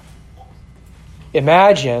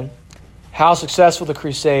 Imagine how successful the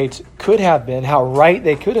Crusades could have been, how right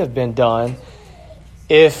they could have been done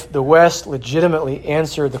if the West legitimately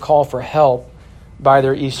answered the call for help by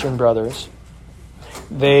their Eastern brothers.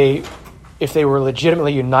 If they were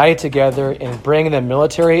legitimately united together in bringing them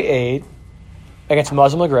military aid against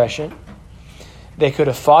Muslim aggression, they could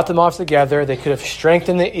have fought them off together. They could have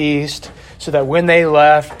strengthened the East so that when they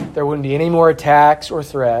left, there wouldn't be any more attacks or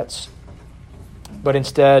threats. But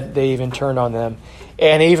instead, they even turned on them.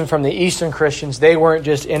 And even from the Eastern Christians, they weren't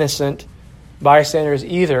just innocent bystanders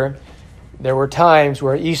either. There were times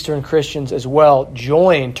where Eastern Christians as well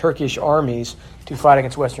joined Turkish armies to fight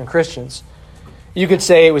against Western Christians. You could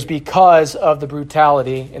say it was because of the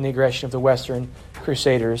brutality and the aggression of the Western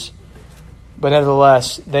Crusaders. But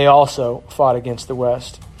nevertheless, they also fought against the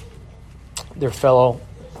West, their fellow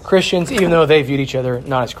Christians, even though they viewed each other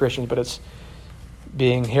not as Christians, but as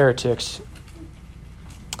being heretics.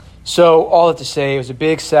 So all that to say, it was a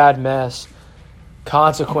big, sad mess.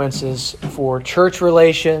 Consequences for church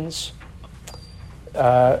relations,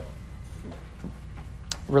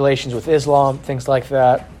 relations with Islam, things like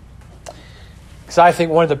that. Because I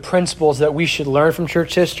think one of the principles that we should learn from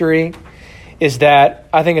church history is that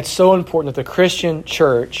I think it's so important that the Christian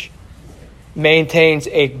church maintains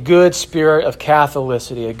a good spirit of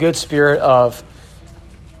Catholicity, a good spirit of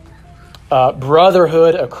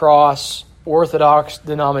brotherhood across Orthodox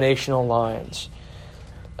denominational lines.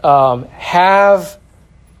 Have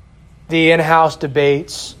the in-house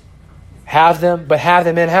debates, have them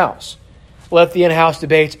in-house. Let the in-house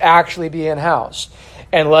debates actually be in-house.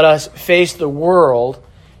 And let us face the world,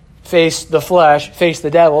 face the flesh, face the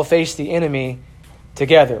devil, face the enemy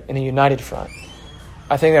together in a united front.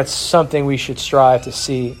 I think that's something we should strive to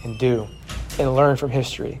see and do and learn from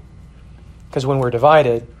history. Because when we're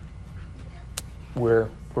divided, we're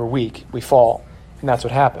weak, we fall. And that's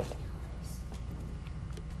what happened.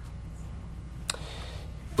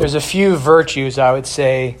 There's a few virtues, I would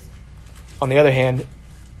say, on the other hand,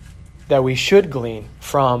 that we should glean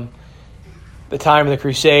from the time of the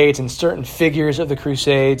Crusades and certain figures of the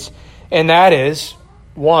Crusades. And that is,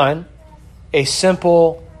 one, a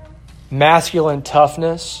simple masculine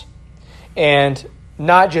toughness, and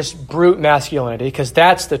not just brute masculinity, because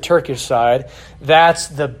that's the Turkish side. That's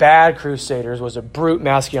the bad Crusaders, was a brute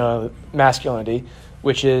masculinity,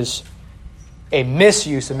 which is a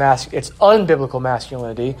misuse of it's unbiblical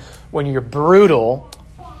masculinity when you're brutal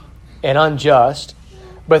and unjust.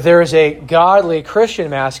 But there is a godly Christian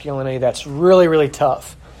masculinity that's really, really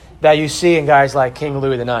tough, that you see in guys like King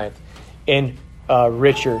Louis IX, in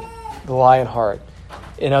Richard the Lionheart,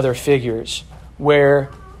 in other figures, where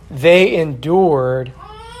they endured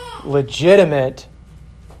legitimate,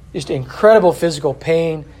 just incredible physical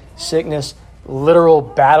pain, sickness, literal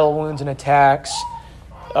battle wounds and attacks,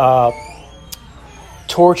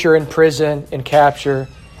 torture in prison and capture,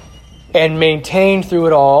 and maintained through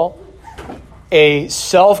it all a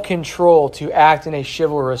self-control to act in a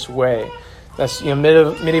chivalrous way. That's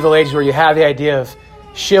medieval ages where you have the idea of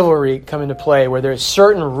chivalry come into play, where there's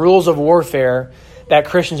certain rules of warfare that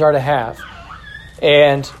Christians are to have.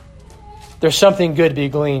 And there's something good to be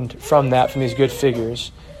gleaned from that, from these good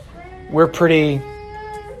figures. We're pretty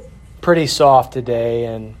soft today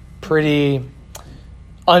and pretty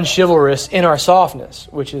unchivalrous in our softness,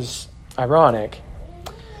 which is ironic.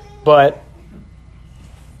 But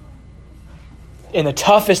in the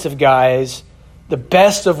toughest of guys, the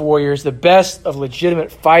best of warriors, the best of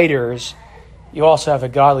legitimate fighters, you also have a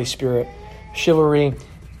godly spirit, chivalry,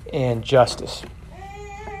 and justice.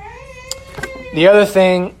 The other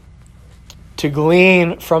thing to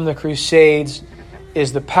glean from the Crusades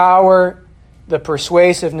is the power, the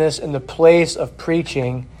persuasiveness, and the place of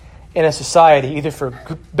preaching in a society, either for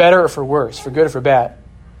better or for worse, for good or for bad.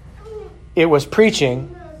 It was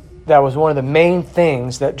preaching that was one of the main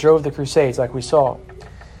things that drove the Crusades, like we saw,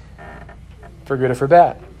 for good or for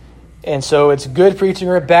bad. And so it's good preaching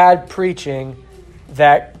or bad preaching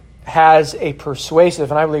that has a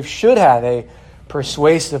persuasive, and I believe should have a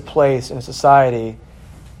persuasive place in a society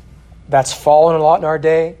that's fallen a lot in our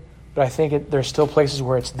day, but I think there's still places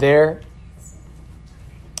where it's there.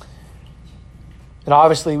 And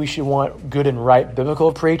obviously we should want good and right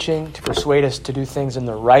biblical preaching to persuade us to do things in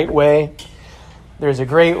the right way. There's a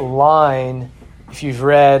great line, if you've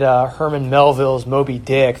read Herman Melville's Moby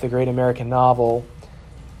Dick, the great American novel.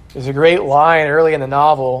 There's a great line early in the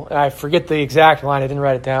novel, and I forget the exact line, I didn't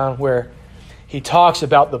write it down, where he talks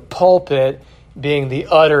about the pulpit being the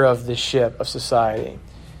udder of the ship of society.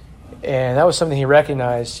 And that was something he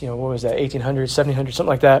recognized, what was that, 1800s, 1700s, something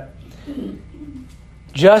like that.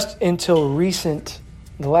 Just until the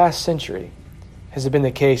last century, has it been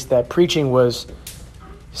the case that preaching was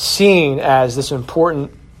seen as this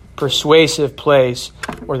important, persuasive place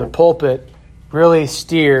where the pulpit really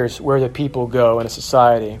steers where the people go in a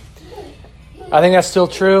society. I think that's still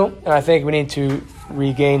true, and I think we need to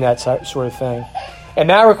regain that sort of thing. And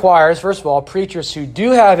that requires, first of all, preachers who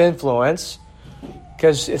do have influence,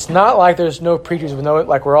 because it's not like there's no preachers with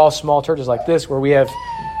like we're all small churches like this where we have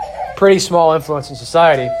pretty small influence in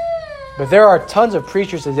society. But there are tons of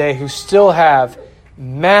preachers today who still have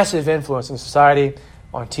massive influence in society,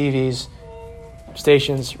 on TVs,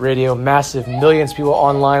 stations, radio, massive millions of people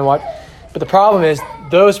online watch. But the problem is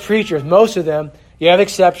those preachers, most of them, you have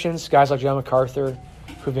exceptions, guys like John MacArthur,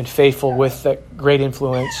 who've been faithful with that great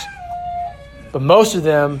influence. But most of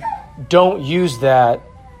them don't use that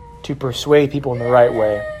to persuade people in the right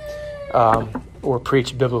way or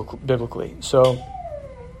preach biblically. So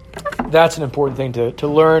that's an important thing to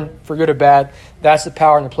learn, for good or bad. That's the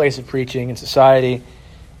power and the place of preaching in society.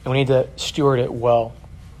 And we need to steward it well.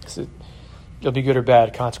 It'll be good or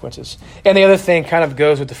bad consequences. And the other thing kind of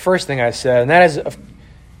goes with the first thing I said, and that is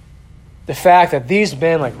the fact that these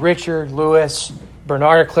men like Richard, Lewis,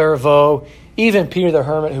 Bernard of Clairvaux, even Peter the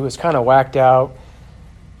Hermit, who was kind of whacked out,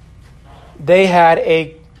 they had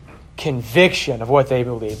a conviction of what they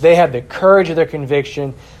believed. They had the courage of their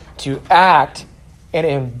conviction to act and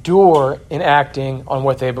endure in acting on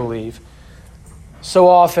what they believe. So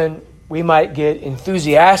often we might get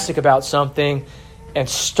enthusiastic about something and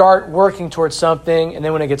start working towards something, and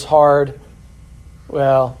then when it gets hard,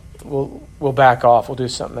 well, we'll back off. We'll do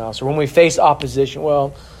something else. Or when we face opposition,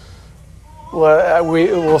 we'll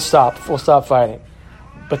stop. We'll stop fighting.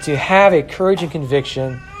 But to have a courage and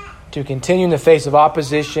conviction to continue in the face of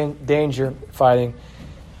opposition, danger, fighting,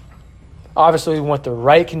 obviously we want the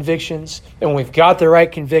right convictions. And when we've got the right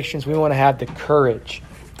convictions, we want to have the courage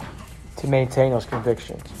to maintain those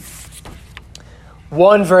convictions.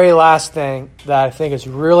 One very last thing that I think is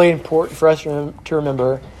really important for us to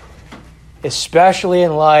remember, especially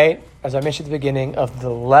in light, as I mentioned at the beginning, of the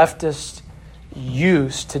leftist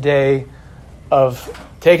use today of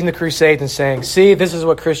taking the Crusades and saying, see, this is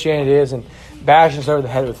what Christianity is, and bashing us over the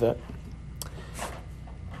head with it.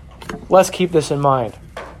 Let's keep this in mind.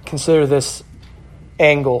 Consider this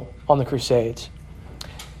angle on the Crusades.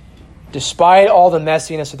 Despite all the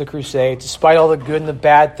messiness of the Crusades, despite all the good and the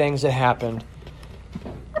bad things that happened,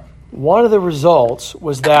 one of the results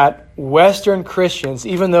was that Western Christians,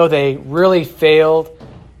 even though they really failed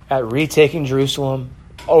at retaking Jerusalem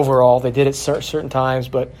overall, they did it certain times,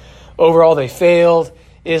 but overall they failed.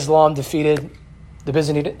 Islam defeated the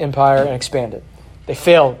Byzantine Empire and expanded. They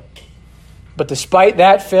failed. But despite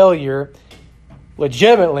that failure,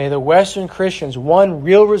 legitimately, the Western Christians, one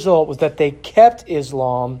real result was that they kept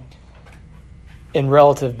Islam in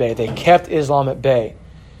relative bay. They kept Islam at bay.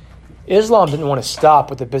 Islam didn't want to stop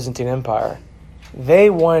with the Byzantine Empire. They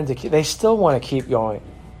still want to keep going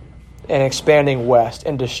and expanding west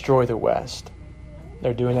and destroy the West.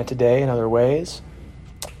 They're doing that today in other ways.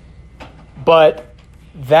 But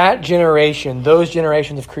that generation, those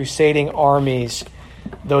generations of crusading armies,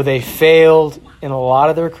 though they failed in a lot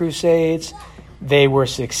of their crusades, they were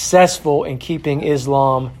successful in keeping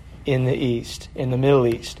Islam in the East, in the Middle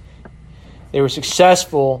East. They were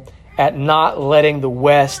successful at not letting the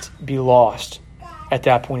West be lost at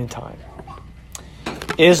that point in time.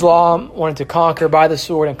 Islam wanted to conquer by the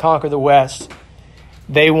sword and conquer the West.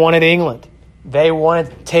 They wanted England. They wanted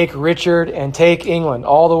to take Richard and take England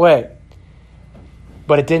all the way.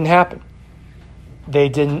 But it didn't happen.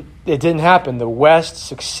 It didn't happen. The West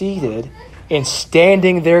succeeded in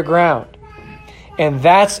standing their ground. And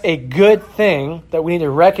that's a good thing that we need to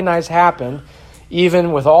recognize happened.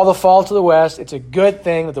 Even with all the faults of the West, it's a good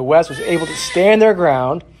thing that the West was able to stand their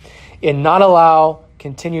ground and not allow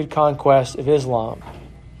continued conquest of Islam.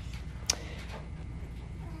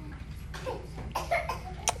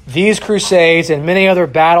 These crusades and many other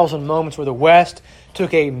battles and moments where the West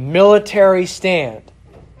took a military stand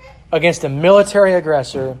against a military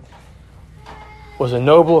aggressor was a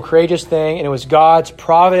noble, courageous thing, and it was God's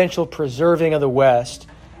providential preserving of the West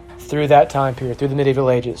through that time period, through the medieval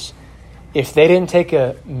ages. If they didn't take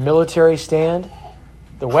a military stand,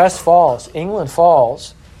 the West falls, England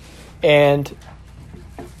falls, and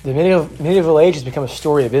the medieval ages become a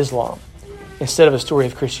story of Islam instead of a story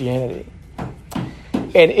of Christianity.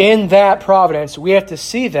 And in that providence, we have to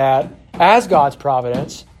see that as God's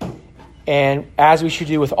providence, and as we should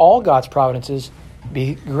do with all God's providences,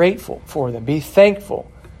 be grateful for them, be thankful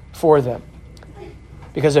for them.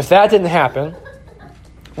 Because if that didn't happen,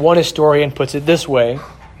 one historian puts it this way.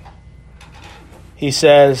 He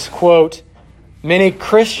says, quote, "Many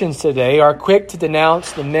Christians today are quick to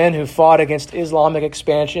denounce the men who fought against Islamic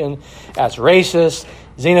expansion as racist,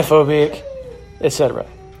 xenophobic, etc.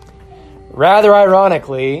 Rather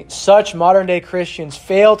ironically, such modern-day Christians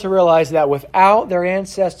fail to realize that without their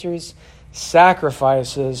ancestors'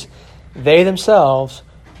 sacrifices, they themselves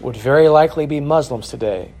would very likely be Muslims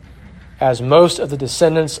today, as most of the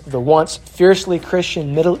descendants of the once fiercely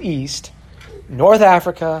Christian Middle East, North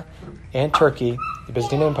Africa, and Turkey, the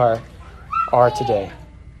Byzantine Empire, are today."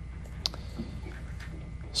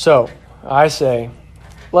 So, I say,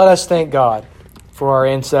 let us thank God for our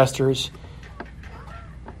ancestors.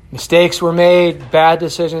 Mistakes were made, bad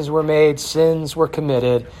decisions were made, sins were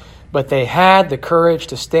committed, but they had the courage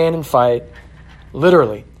to stand and fight,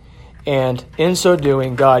 literally. And in so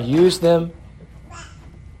doing, God used them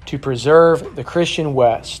to preserve the Christian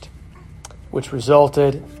West, which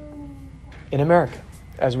resulted in America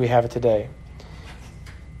as we have it today.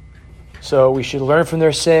 So we should learn from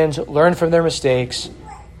their sins, learn from their mistakes,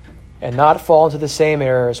 and not fall into the same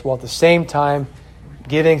errors, while at the same time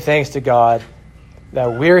giving thanks to God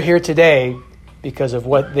that we're here today because of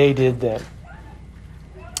what they did then.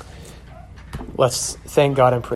 Let's thank God and pray.